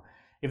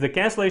if the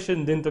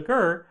cancellation didn't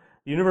occur,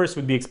 the universe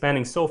would be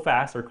expanding so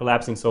fast or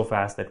collapsing so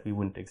fast that we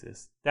wouldn't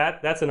exist.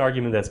 That's an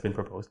argument that's been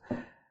proposed.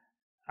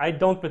 I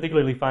don't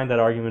particularly find that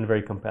argument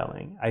very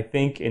compelling. I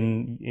think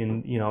in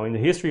the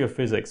history of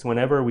physics,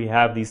 whenever we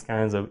have these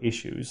kinds of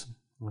issues,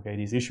 okay,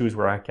 these issues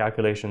where our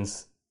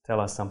calculations tell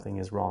us something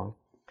is wrong,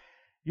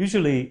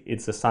 usually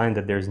it's a sign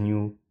that there's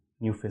new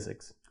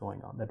physics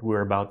going on that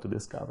we're about to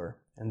discover,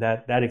 and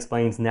that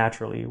explains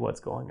naturally what's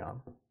going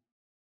on.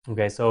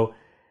 Okay, so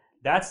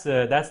that's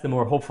the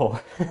more hopeful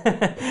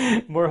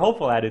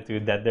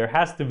attitude, that there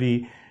has to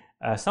be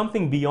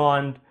something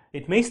beyond.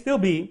 It may still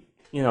be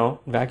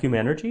vacuum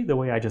energy, the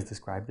way I just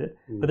described it.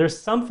 But there's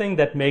something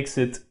that makes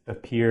it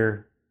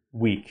appear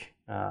weak.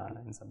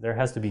 There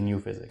has to be new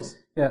physics.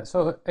 Yeah,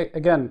 so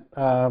again,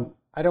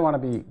 I don't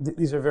want to be,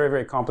 these are very,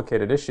 very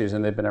complicated issues,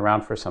 and they've been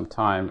around for some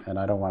time, and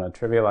I don't want to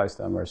trivialize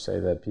them or say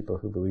that people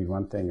who believe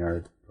one thing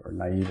are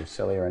naive or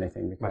silly or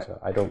anything, because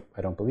I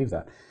don't believe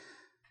that.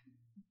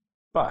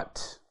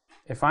 But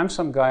if I'm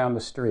some guy on the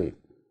street,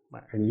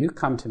 and you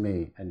come to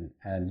me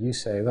and you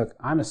say, look,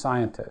 I'm a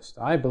scientist.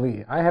 I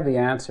believe I have the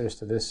answers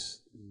to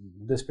this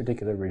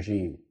particular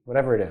regime,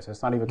 whatever it is.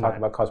 Let's not even talk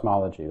about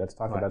cosmology. Let's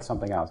talk about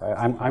something else.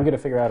 I'm going to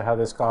figure out how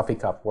this coffee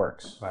cup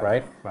works,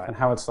 right? And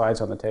how it slides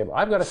on the table.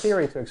 I've got a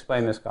theory to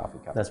explain this coffee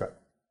cup. That's right.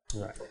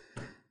 Right.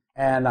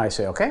 And I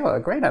say, okay, well,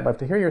 great. I'd love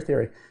to hear your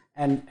theory.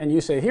 And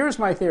you say, here's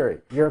my theory.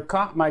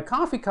 My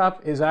coffee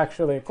cup is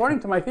actually,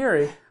 according to my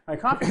theory, my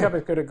coffee cup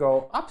is going to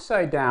go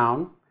upside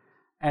down,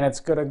 and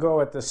it's going to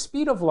go at the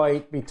speed of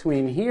light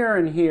between here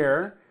and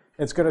here.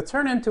 It's going to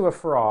turn into a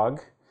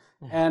frog,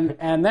 and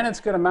then it's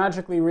going to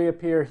magically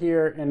reappear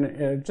here,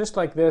 in just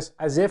like this,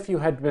 as if you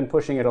had been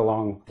pushing it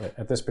along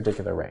at this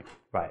particular rate.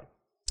 Right.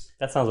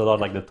 That sounds a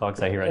lot like the talks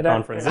I hear at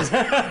conferences.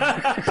 And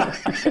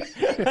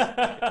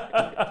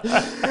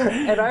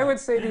I would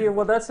say to you,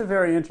 well, that's a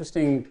very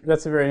interesting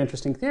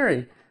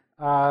theory.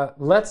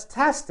 Let's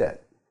test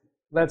it.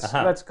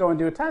 Let's go and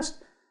do a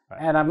test.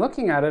 And I'm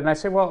looking at it and I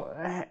say, well,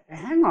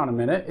 hang on a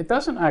minute. It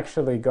doesn't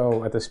actually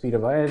go at the speed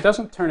of light. It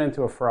doesn't turn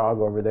into a frog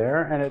over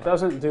there, and it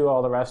doesn't do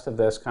all the rest of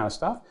this kind of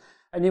stuff.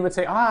 And you would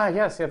say,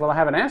 yes, well, I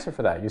have an answer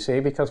for that, you see,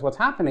 because what's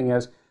happening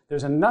is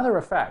there's another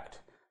effect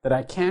that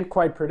I can't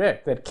quite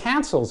predict that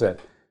cancels it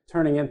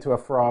turning into a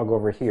frog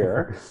over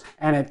here,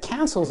 and it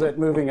cancels it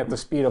moving at the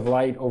speed of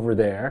light over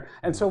there.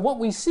 And so what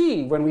we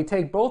see when we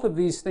take both of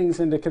these things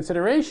into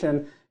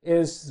consideration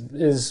is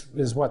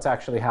what's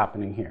actually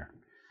happening here.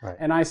 Right.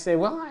 And I say,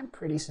 well, I'm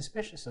pretty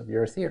suspicious of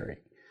your theory,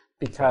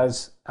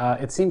 because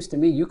it seems to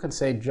me you can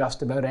say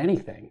just about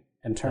anything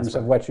in terms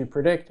of what you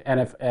predict, and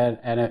if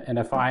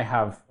I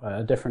have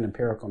a different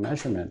empirical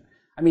measurement.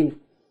 I mean,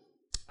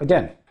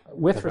 again,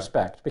 with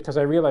respect, because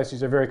I realize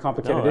these are very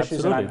complicated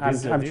issues, and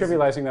I'm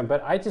trivializing them,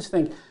 but I just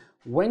think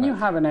when you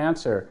have an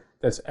answer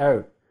that's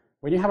out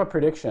when you have a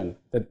prediction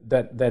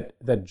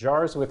that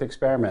jars with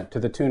experiment to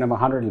the tune of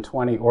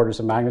 120 orders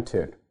of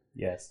magnitude,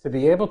 yes, to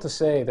be able to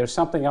say there's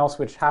something else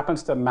which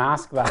happens to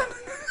mask that,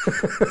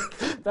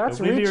 that's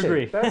completely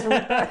reaching.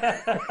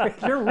 agree.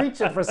 You're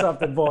reaching for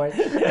something, boy.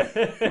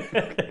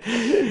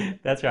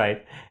 That's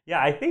right.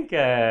 Yeah, I think,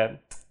 and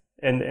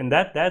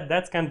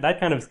that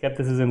kind of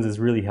skepticism is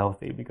really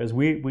healthy, because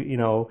we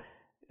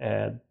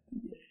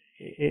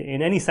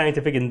in any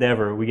scientific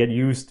endeavor, we get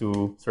used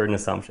to certain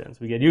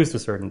assumptions, we get used to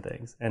certain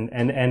things,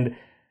 and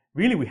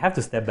really we have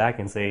to step back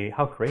and say,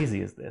 how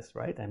crazy is this,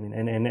 right? I mean,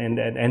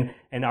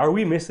 and are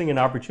we missing an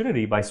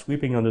opportunity by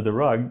sweeping under the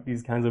rug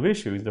these kinds of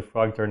issues, the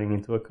frog turning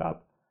into a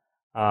cup?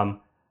 I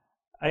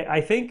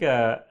think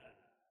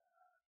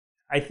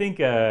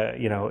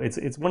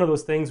it's one of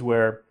those things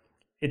where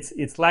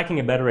it's lacking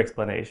a better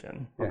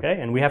explanation, okay?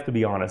 And we have to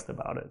be honest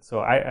about it.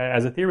 So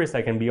as a theorist,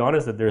 I can be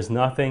honest that there's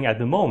nothing at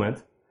the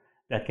moment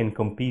that can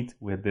compete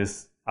with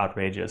this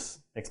outrageous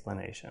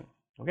explanation.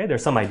 Okay,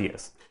 there's some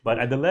ideas, but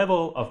at the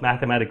level of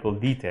mathematical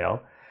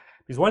detail,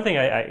 because one thing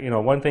that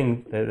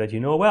you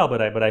know well,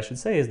 but I should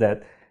say, is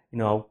that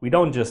we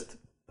don't just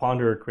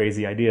ponder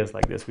crazy ideas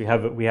like this. We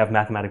have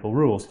mathematical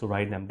rules to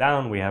write them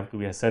down. We have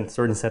a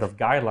certain set of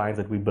guidelines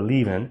that we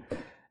believe in,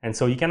 and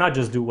so you cannot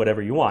just do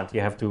whatever you want.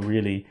 You have to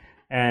really,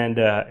 and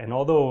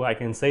although I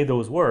can say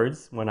those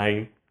words when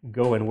I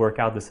go and work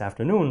out this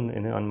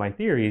afternoon on my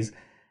theories,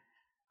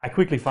 I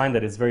quickly find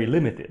that it's very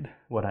limited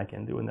what I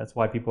can do, and that's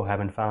why people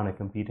haven't found a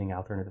competing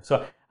alternative.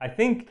 So I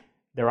think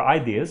there are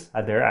ideas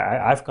out there.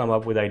 I've come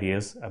up with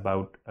ideas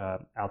about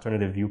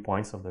alternative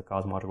viewpoints of the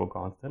cosmological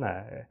constant.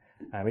 I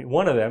mean,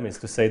 one of them is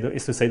to say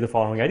the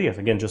following ideas.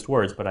 Again, just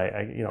words, but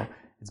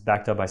it's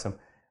backed up by some.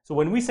 So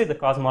when we say the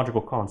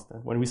cosmological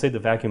constant, when we say the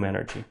vacuum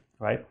energy,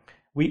 right?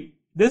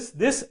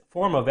 This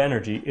form of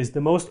energy is the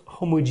most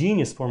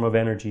homogeneous form of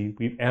energy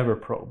we've ever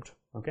probed.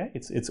 Okay,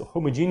 it's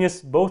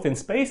homogeneous both in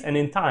space and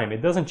in time.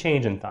 It doesn't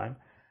change in time.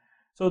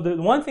 So the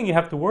one thing you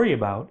have to worry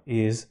about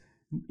is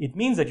it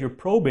means that you're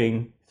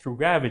probing through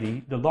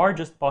gravity the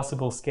largest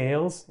possible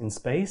scales in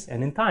space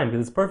and in time,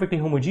 because it's perfectly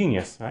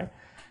homogeneous, right?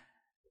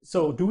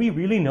 So do we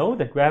really know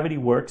that gravity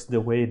works the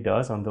way it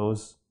does on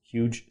those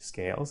huge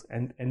scales?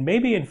 And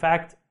maybe, in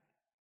fact,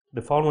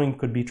 the following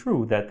could be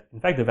true, that in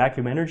fact the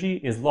vacuum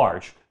energy is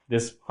large.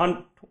 This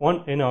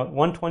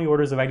 120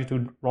 orders of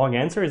magnitude wrong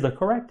answer is the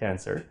correct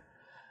answer.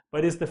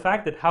 But it's the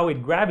fact that how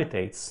it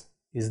gravitates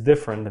is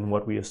different than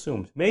what we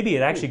assumed. Maybe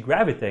it actually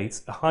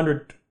gravitates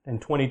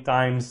 120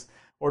 times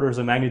orders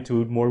of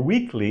magnitude more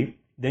weakly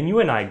than you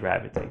and I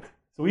gravitate.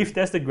 So we've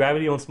tested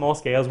gravity on small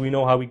scales. We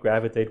know how we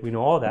gravitate. We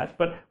know all that.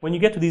 But when you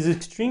get to these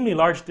extremely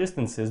large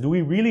distances, do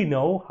we really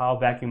know how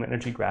vacuum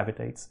energy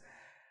gravitates?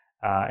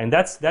 And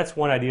that's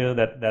one idea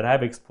that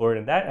I've explored.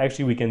 And that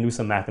actually we can do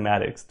some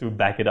mathematics to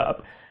back it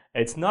up.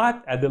 It's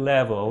not at the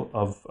level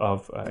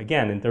of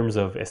again, in terms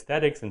of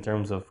aesthetics, in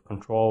terms of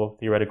control,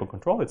 theoretical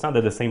control. It's not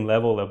at the same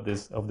level of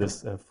this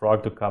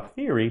frog to cup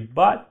theory,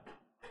 but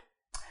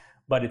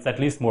it's at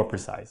least more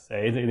precise.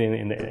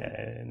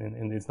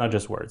 It's not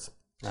just words.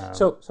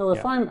 So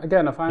if I'm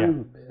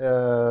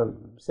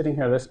sitting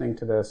here listening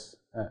to this,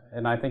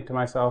 and I think to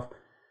myself,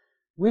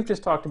 we've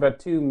just talked about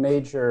two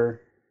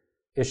major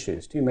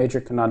issues, two major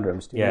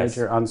conundrums, two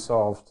major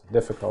unsolved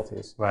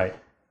difficulties. Right.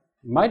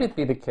 Might it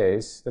be the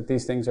case that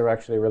these things are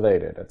actually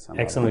related at some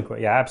level?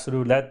 Excellent. Yeah,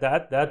 absolutely.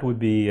 That would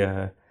be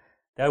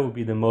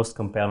the most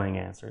compelling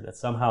answer. That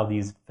somehow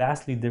these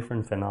vastly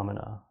different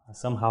phenomena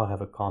somehow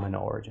have a common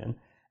origin,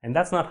 and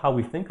that's not how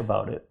we think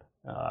about it.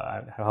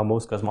 How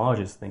most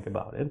cosmologists think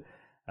about it.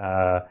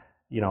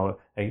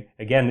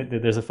 Again,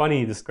 there's a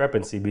funny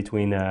discrepancy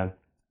between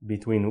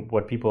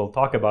what people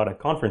talk about at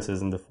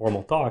conferences and the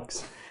formal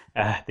talks.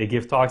 They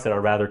give talks that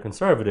are rather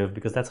conservative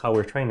because that's how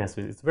we're trained as.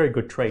 It's a very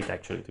good trait,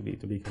 actually, to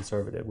be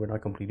conservative. We're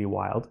not completely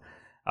wild.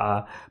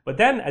 But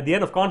then at the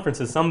end of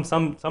conferences,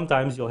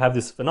 sometimes you'll have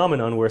this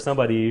phenomenon where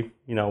somebody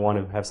want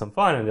to have some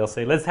fun, and they'll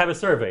say, "Let's have a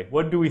survey.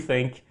 What do we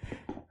think?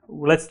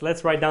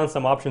 Let's write down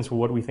some options for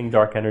what we think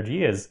dark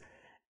energy is."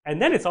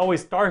 And then it's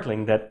always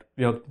startling that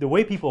the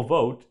way people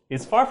vote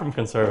is far from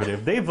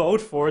conservative. They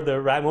vote for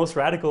the most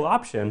radical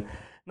option.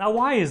 Now,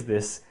 why is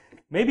this?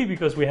 Maybe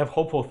because we have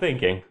hopeful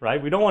thinking,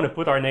 right? We don't want to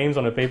put our names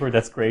on a paper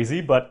that's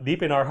crazy, but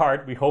deep in our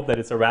heart, we hope that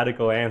it's a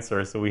radical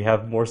answer, so we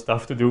have more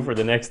stuff to do for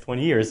the next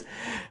 20 years.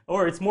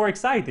 Or it's more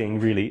exciting,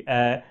 really.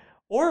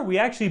 Or we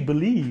actually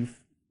believe,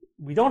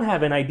 we don't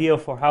have an idea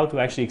for how to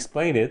actually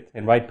explain it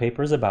and write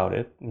papers about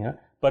it,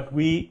 but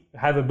we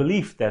have a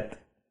belief that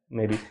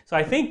maybe. So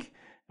I think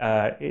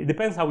it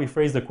depends how we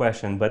phrase the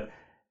question, but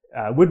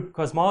would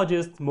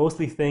cosmologists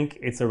mostly think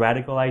it's a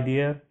radical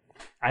idea?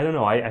 I don't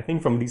know. I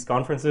think from these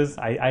conferences,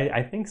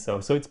 I think so.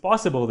 So it's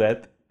possible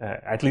that,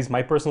 at least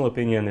my personal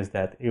opinion is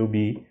that it would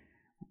be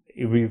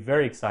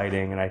very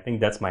exciting, and I think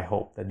that's my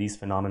hope, that these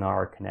phenomena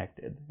are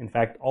connected. In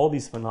fact, all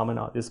these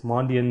phenomena, this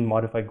Mondian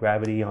modified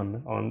gravity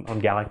on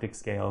galactic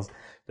scales,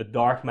 the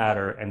dark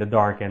matter and the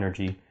dark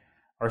energy,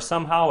 are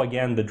somehow,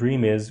 again, the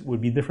dream would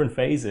be different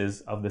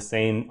phases of the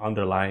same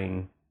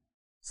underlying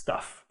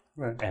stuff.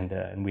 Right.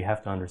 And we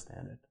have to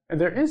understand it.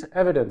 And there is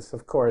evidence,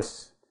 of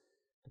course,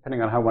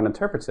 depending on how one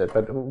interprets it,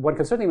 but one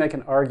can certainly make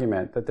an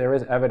argument that there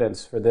is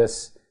evidence for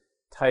this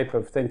type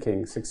of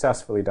thinking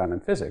successfully done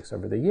in physics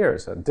over the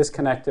years.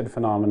 Disconnected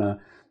phenomena,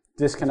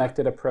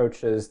 disconnected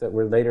approaches that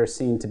were later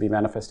seen to be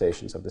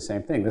manifestations of the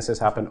same thing. This has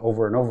happened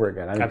over and over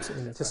again. And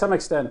Absolutely. To some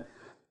extent,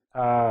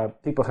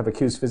 people have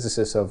accused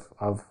physicists of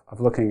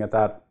looking at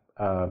that,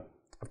 of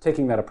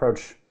taking that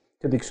approach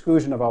to the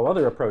exclusion of all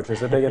other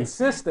approaches, that they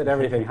insist that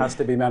everything has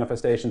to be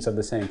manifestations of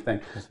the same thing.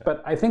 Right.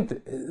 But I think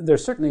there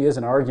certainly is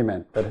an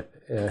argument that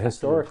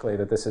historically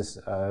that this is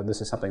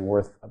something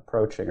worth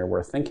approaching or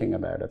worth thinking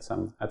about at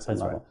some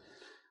level.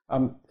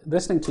 Right.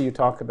 Listening to you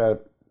talk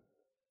about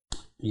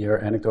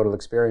your anecdotal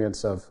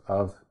experience of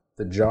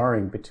the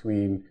jarring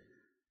between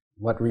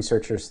what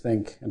researchers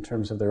think in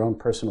terms of their own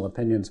personal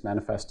opinions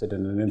manifested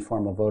in an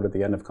informal vote at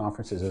the end of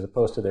conferences as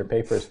opposed to their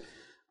papers.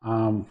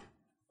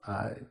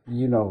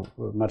 You know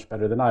much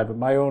better than I, but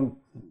my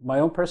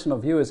own personal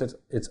view is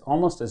it's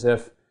almost as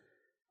if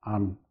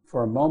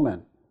for a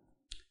moment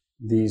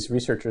these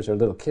researchers are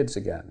little kids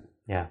again.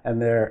 Yeah.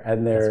 And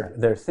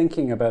they're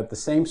thinking about the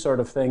same sort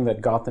of thing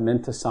that got them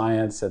into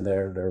science, and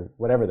they're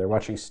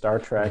watching Star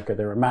Trek, or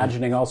they're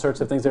imagining all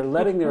sorts of things. They're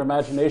letting their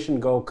imagination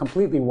go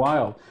completely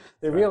wild.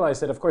 They realize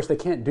that, of course, they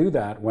can't do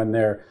that when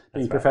they're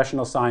being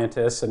professional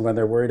scientists and when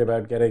they're worried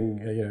about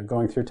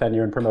going through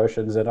tenure and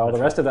promotions and all the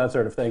rest of that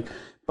sort of thing.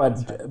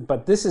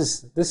 But this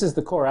is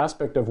the core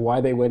aspect of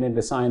why they went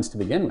into science to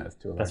begin with,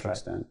 to a large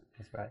extent.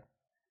 That's right.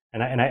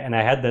 And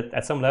I had that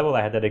at some level.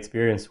 I had that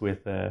experience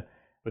with the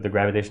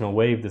gravitational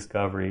wave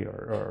discovery,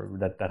 or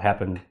that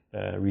happened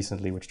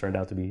recently, which turned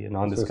out to be a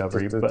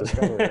non-discovery.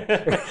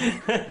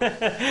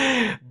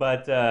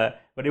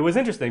 But it was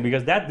interesting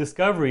because that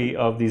discovery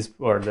of these,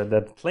 or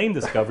that claimed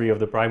discovery of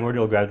the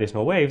primordial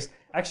gravitational waves,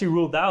 actually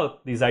ruled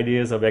out these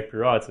ideas of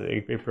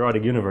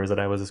aperiodic universe that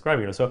I was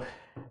describing. So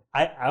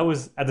I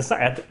was at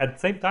the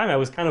same time I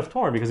was kind of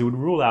torn, because it would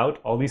rule out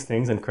all these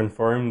things and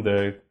confirm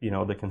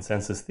the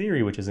consensus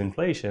theory, which is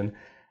inflation,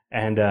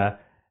 and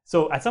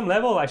so at some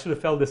level, I should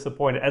have felt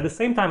disappointed. At the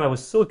same time, I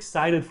was so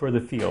excited for the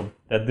field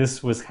that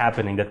this was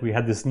happening, that we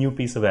had this new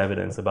piece of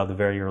evidence about the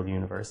very early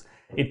universe.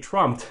 It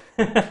trumped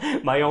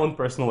my own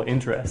personal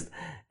interest.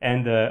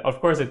 And of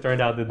course, it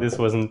turned out that this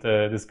wasn't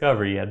a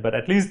discovery yet, but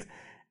at least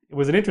it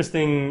was an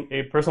interesting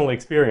personal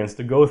experience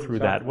to go through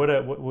that.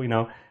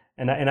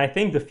 And I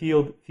think the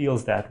field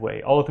feels that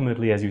way.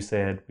 Ultimately, as you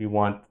said, we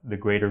want the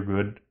greater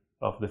good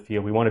of the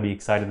field. We want to be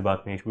excited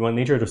about nature. We want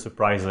nature to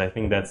surprise us. I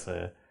think that's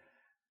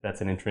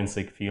an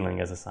intrinsic feeling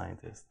as a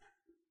scientist.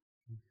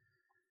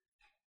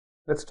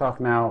 Let's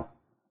talk now,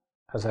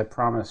 as I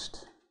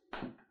promised,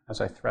 as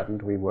I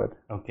threatened we would.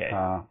 Okay.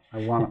 I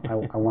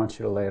want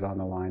you to lay it on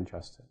the line,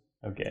 Justin.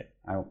 Okay.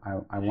 I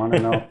want to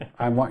know.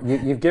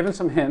 You've given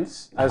some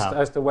hints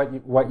as to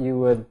what you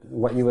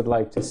would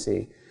like to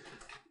see,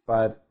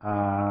 but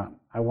I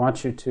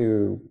want you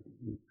to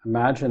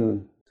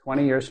imagine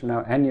 20 years from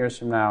now, N years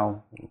from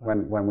now,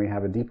 when we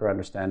have a deeper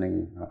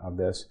understanding of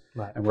this,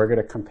 right. And we're going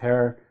to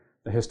compare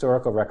the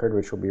historical record,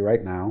 which will be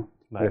right now,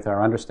 right. With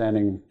our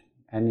understanding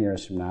N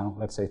years from now,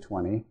 let's say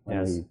 20,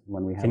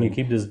 when we have. Can you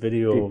keep this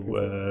video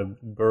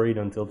buried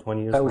until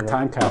 20 years from now?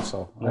 Time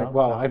capsule. No? Right?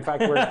 Well, no. In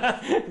fact,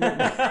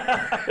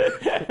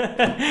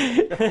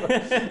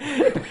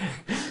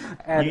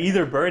 we're... You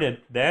either burn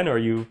it then or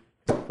you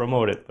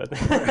promote it, but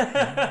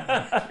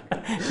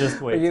just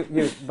wait.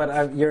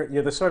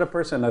 You're the sort of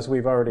person, as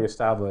we've already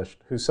established,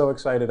 who's so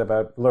excited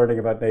about learning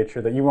about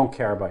nature that you won't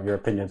care about your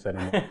opinions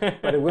anymore.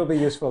 But it will be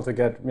useful to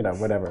get,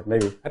 whatever.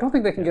 Maybe I don't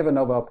think they can give a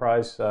Nobel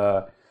Prize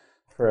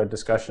for a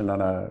discussion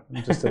on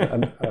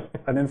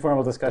an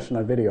informal discussion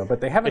on video, but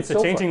they haven't. It's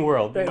a changing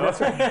world.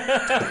 That's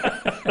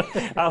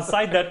right. I'll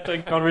cite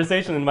that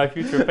conversation in my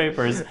future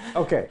papers.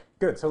 Okay,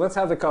 good. So let's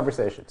have the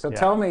conversation. So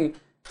tell me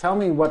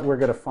what we're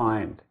going to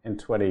find in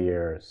 20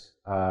 years.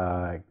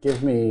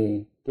 Give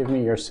me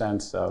your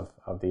sense of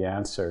the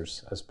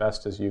answers as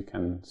best as you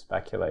can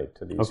speculate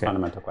to these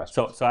fundamental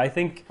questions. So I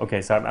think,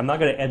 so I'm not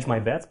going to edge my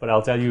bets, but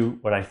I'll tell you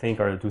what I think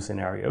are the two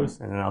scenarios,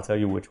 and then I'll tell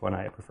you which one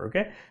I prefer,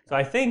 okay? So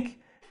I think,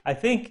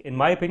 in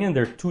my opinion,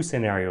 there are two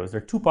scenarios.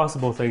 There are two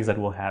possible things that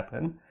will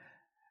happen.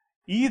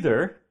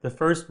 Either the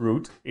first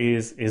route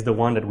is the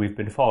one that we've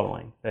been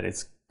following, that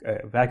it's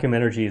vacuum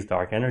energy is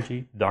dark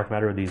energy. Dark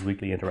matter are these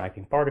weakly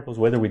interacting particles.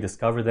 Whether we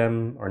discover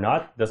them or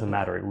not doesn't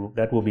matter.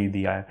 That will be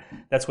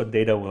that's what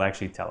data will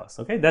actually tell us.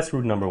 Okay, that's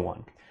route number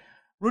one.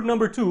 Route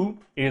number two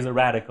is a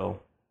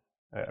radical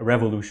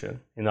revolution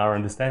in our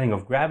understanding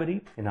of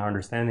gravity, in our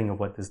understanding of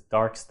what this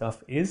dark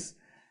stuff is.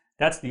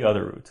 That's the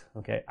other route.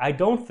 Okay, I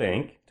don't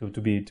think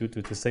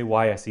to say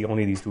why I see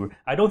only these two.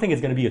 I don't think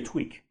it's going to be a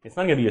tweak. It's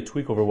not going to be a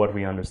tweak over what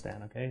we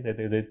understand. Okay,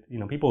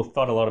 people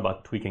thought a lot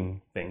about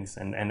tweaking things,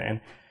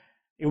 and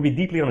it would be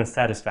deeply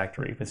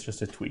unsatisfactory if it's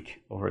just a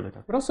tweak over the.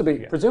 It would also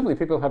be presumably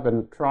people have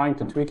been trying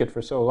to tweak it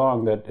for so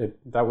long that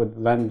that would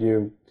lend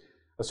you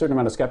a certain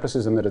amount of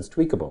skepticism that it's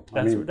tweakable.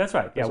 That's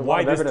right. Yeah,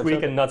 why this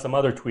tweak and not some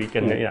other tweak?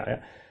 And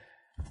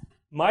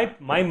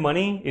my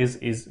money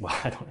is well,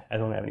 I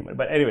don't have any money,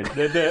 but anyways,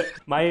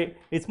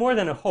 it's more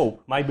than a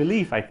hope. My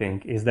belief, I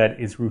think, is that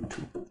it's Route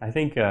 2. I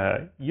think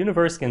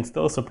universe can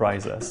still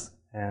surprise us,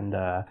 and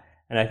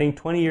I think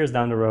 20 years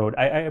down the road,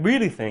 I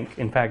really think,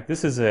 in fact,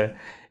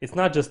 it's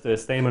not just a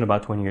statement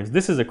about 20 years.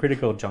 This is a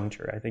critical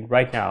juncture. I think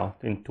right now,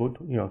 in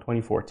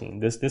 2014,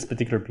 this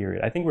particular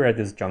period, I think we're at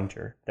this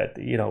juncture that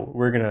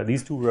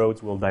these two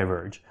roads will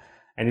diverge.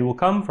 And it will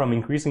come from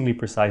increasingly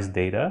precise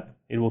data.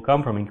 It will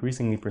come from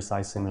increasingly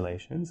precise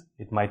simulations.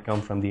 It might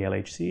come from the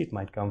LHC. It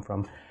might come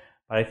from...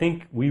 But I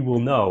think we will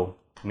know.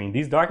 I mean,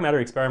 these dark matter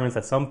experiments,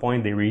 at some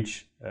point, they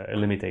reach a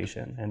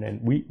limitation. And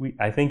then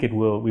I think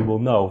we will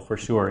know for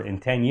sure in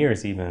 10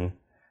 years even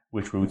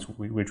which route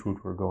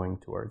we're going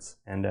towards.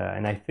 And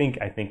I think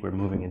we're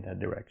moving in that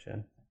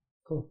direction.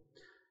 Cool.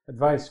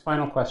 Advice,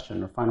 final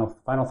question, or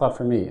final thought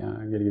for me.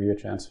 I'm going to give you a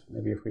chance,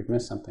 maybe if we've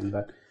missed something,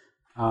 but...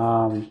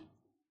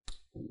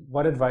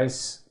 what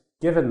advice,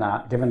 given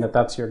that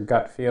that's your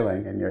gut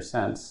feeling and your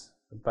sense,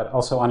 but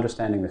also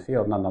understanding the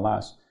field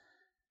nonetheless,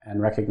 and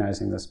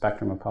recognizing the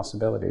spectrum of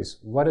possibilities,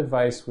 what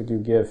advice would you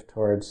give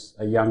towards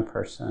a young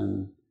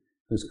person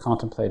who's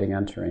contemplating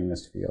entering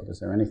this field? Is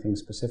there anything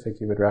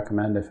specific you would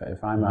recommend if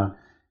I'm a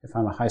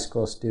high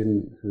school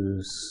student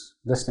who's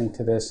listening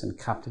to this and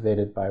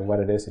captivated by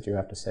what it is that you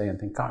have to say and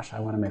think, gosh, I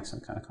want to make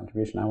some kind of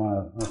contribution. I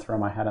want to throw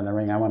my hat in the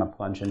ring. I want to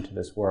plunge into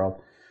this world.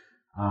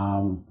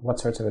 What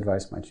sorts of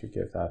advice might you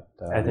give her?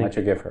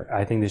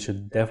 I think they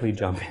should definitely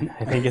jump in.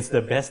 I think it's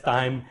the best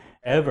time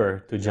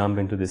ever to jump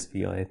into this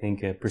field. I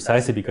think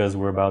precisely because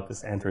we're about to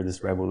enter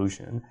this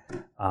revolution.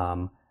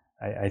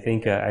 I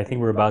think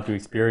we're about to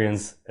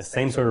experience the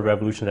same sort of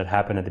revolution that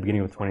happened at the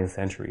beginning of the 20th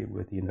century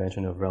with the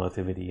invention of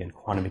relativity and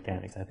quantum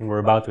mechanics. I think we're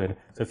about to.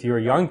 So if you're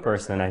a young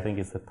person, I think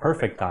it's the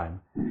perfect time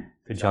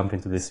to jump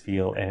into this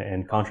field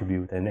and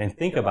contribute and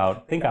think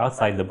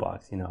outside the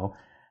box.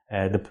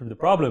 The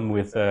problem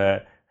with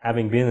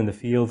having been in the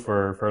field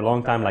for a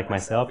long time, like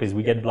myself, is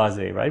we get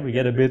blasé, right? We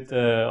get a bit,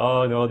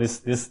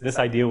 this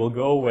idea will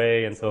go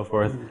away and so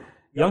forth.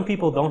 Young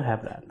people don't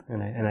have that,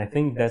 and I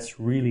think that's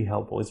really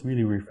helpful. It's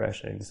really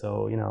refreshing.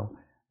 So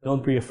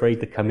don't be afraid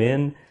to come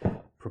in,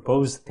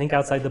 propose, think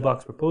outside the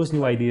box, propose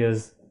new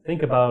ideas,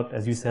 think about,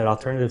 as you said,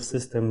 alternative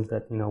systems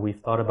that we've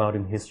thought about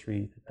in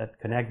history that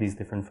connect these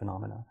different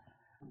phenomena,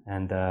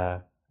 and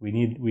we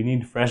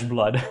need fresh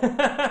blood.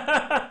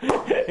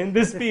 In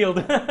this field.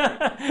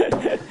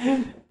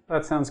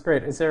 That sounds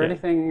great. Is there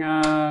anything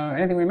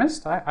we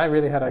missed? I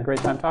really had a great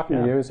time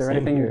talking to you. Is there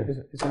anything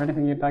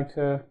you'd like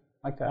to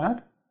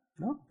add?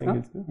 No, I think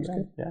it's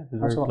good. Yeah, it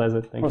was very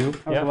pleasant. Thank you.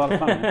 That was a lot of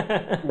fun.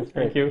 That's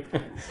great. Thank you.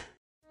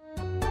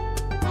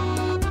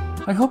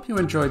 I hope you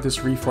enjoyed this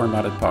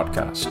reformatted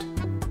podcast.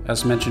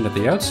 As mentioned at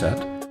the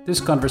outset, this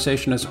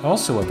conversation is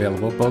also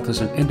available both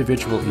as an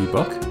individual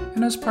ebook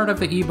and as part of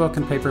the ebook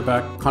and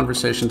paperback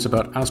Conversations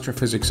about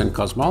Astrophysics and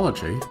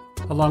Cosmology,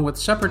 along with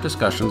separate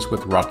discussions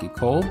with Rocky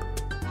Kolb,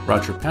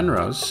 Roger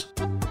Penrose,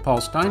 Paul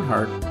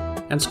Steinhardt,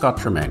 and Scott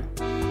Tremaine.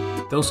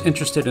 Those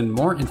interested in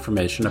more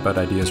information about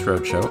Ideas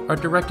Roadshow are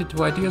directed to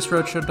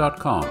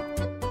ideasroadshow.com,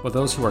 while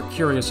those who are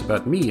curious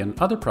about me and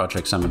other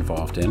projects I'm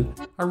involved in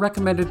are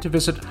recommended to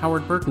visit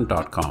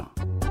howardburton.com.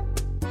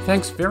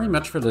 Thanks very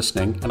much for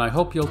listening, and I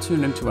hope you'll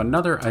tune into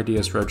another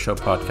Ideas Roadshow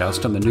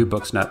podcast on the New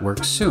Books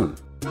Network soon.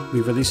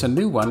 We release a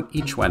new one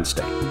each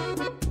Wednesday.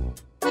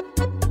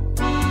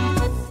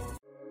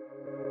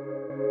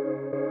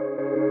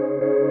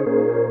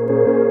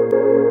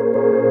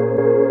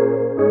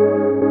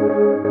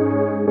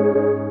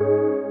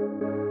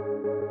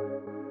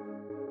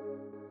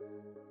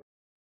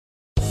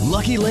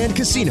 Lucky Land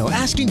Casino,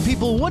 asking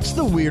people, what's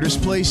the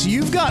weirdest place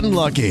you've gotten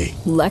lucky?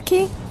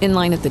 Lucky? In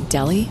line at the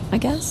deli, I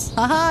guess?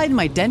 Aha, in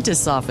my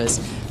dentist's office.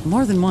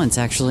 More than once,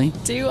 actually.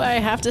 Do I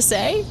have to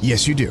say?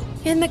 Yes, you do.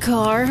 In the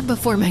car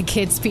before my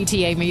kids'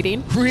 PTA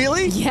meeting.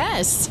 Really?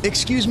 Yes.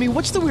 Excuse me,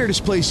 what's the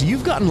weirdest place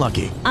you've gotten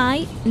lucky?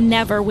 I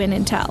never win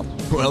and tell.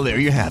 Well, there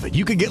you have it.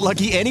 You can get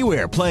lucky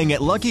anywhere, playing at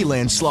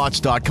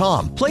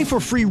LuckyLandSlots.com. Play for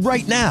free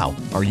right now.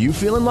 Are you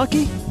feeling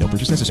lucky? No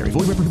purchase necessary.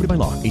 Void where prohibited by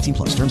law.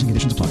 18+. Terms and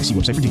conditions apply. See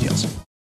website for details.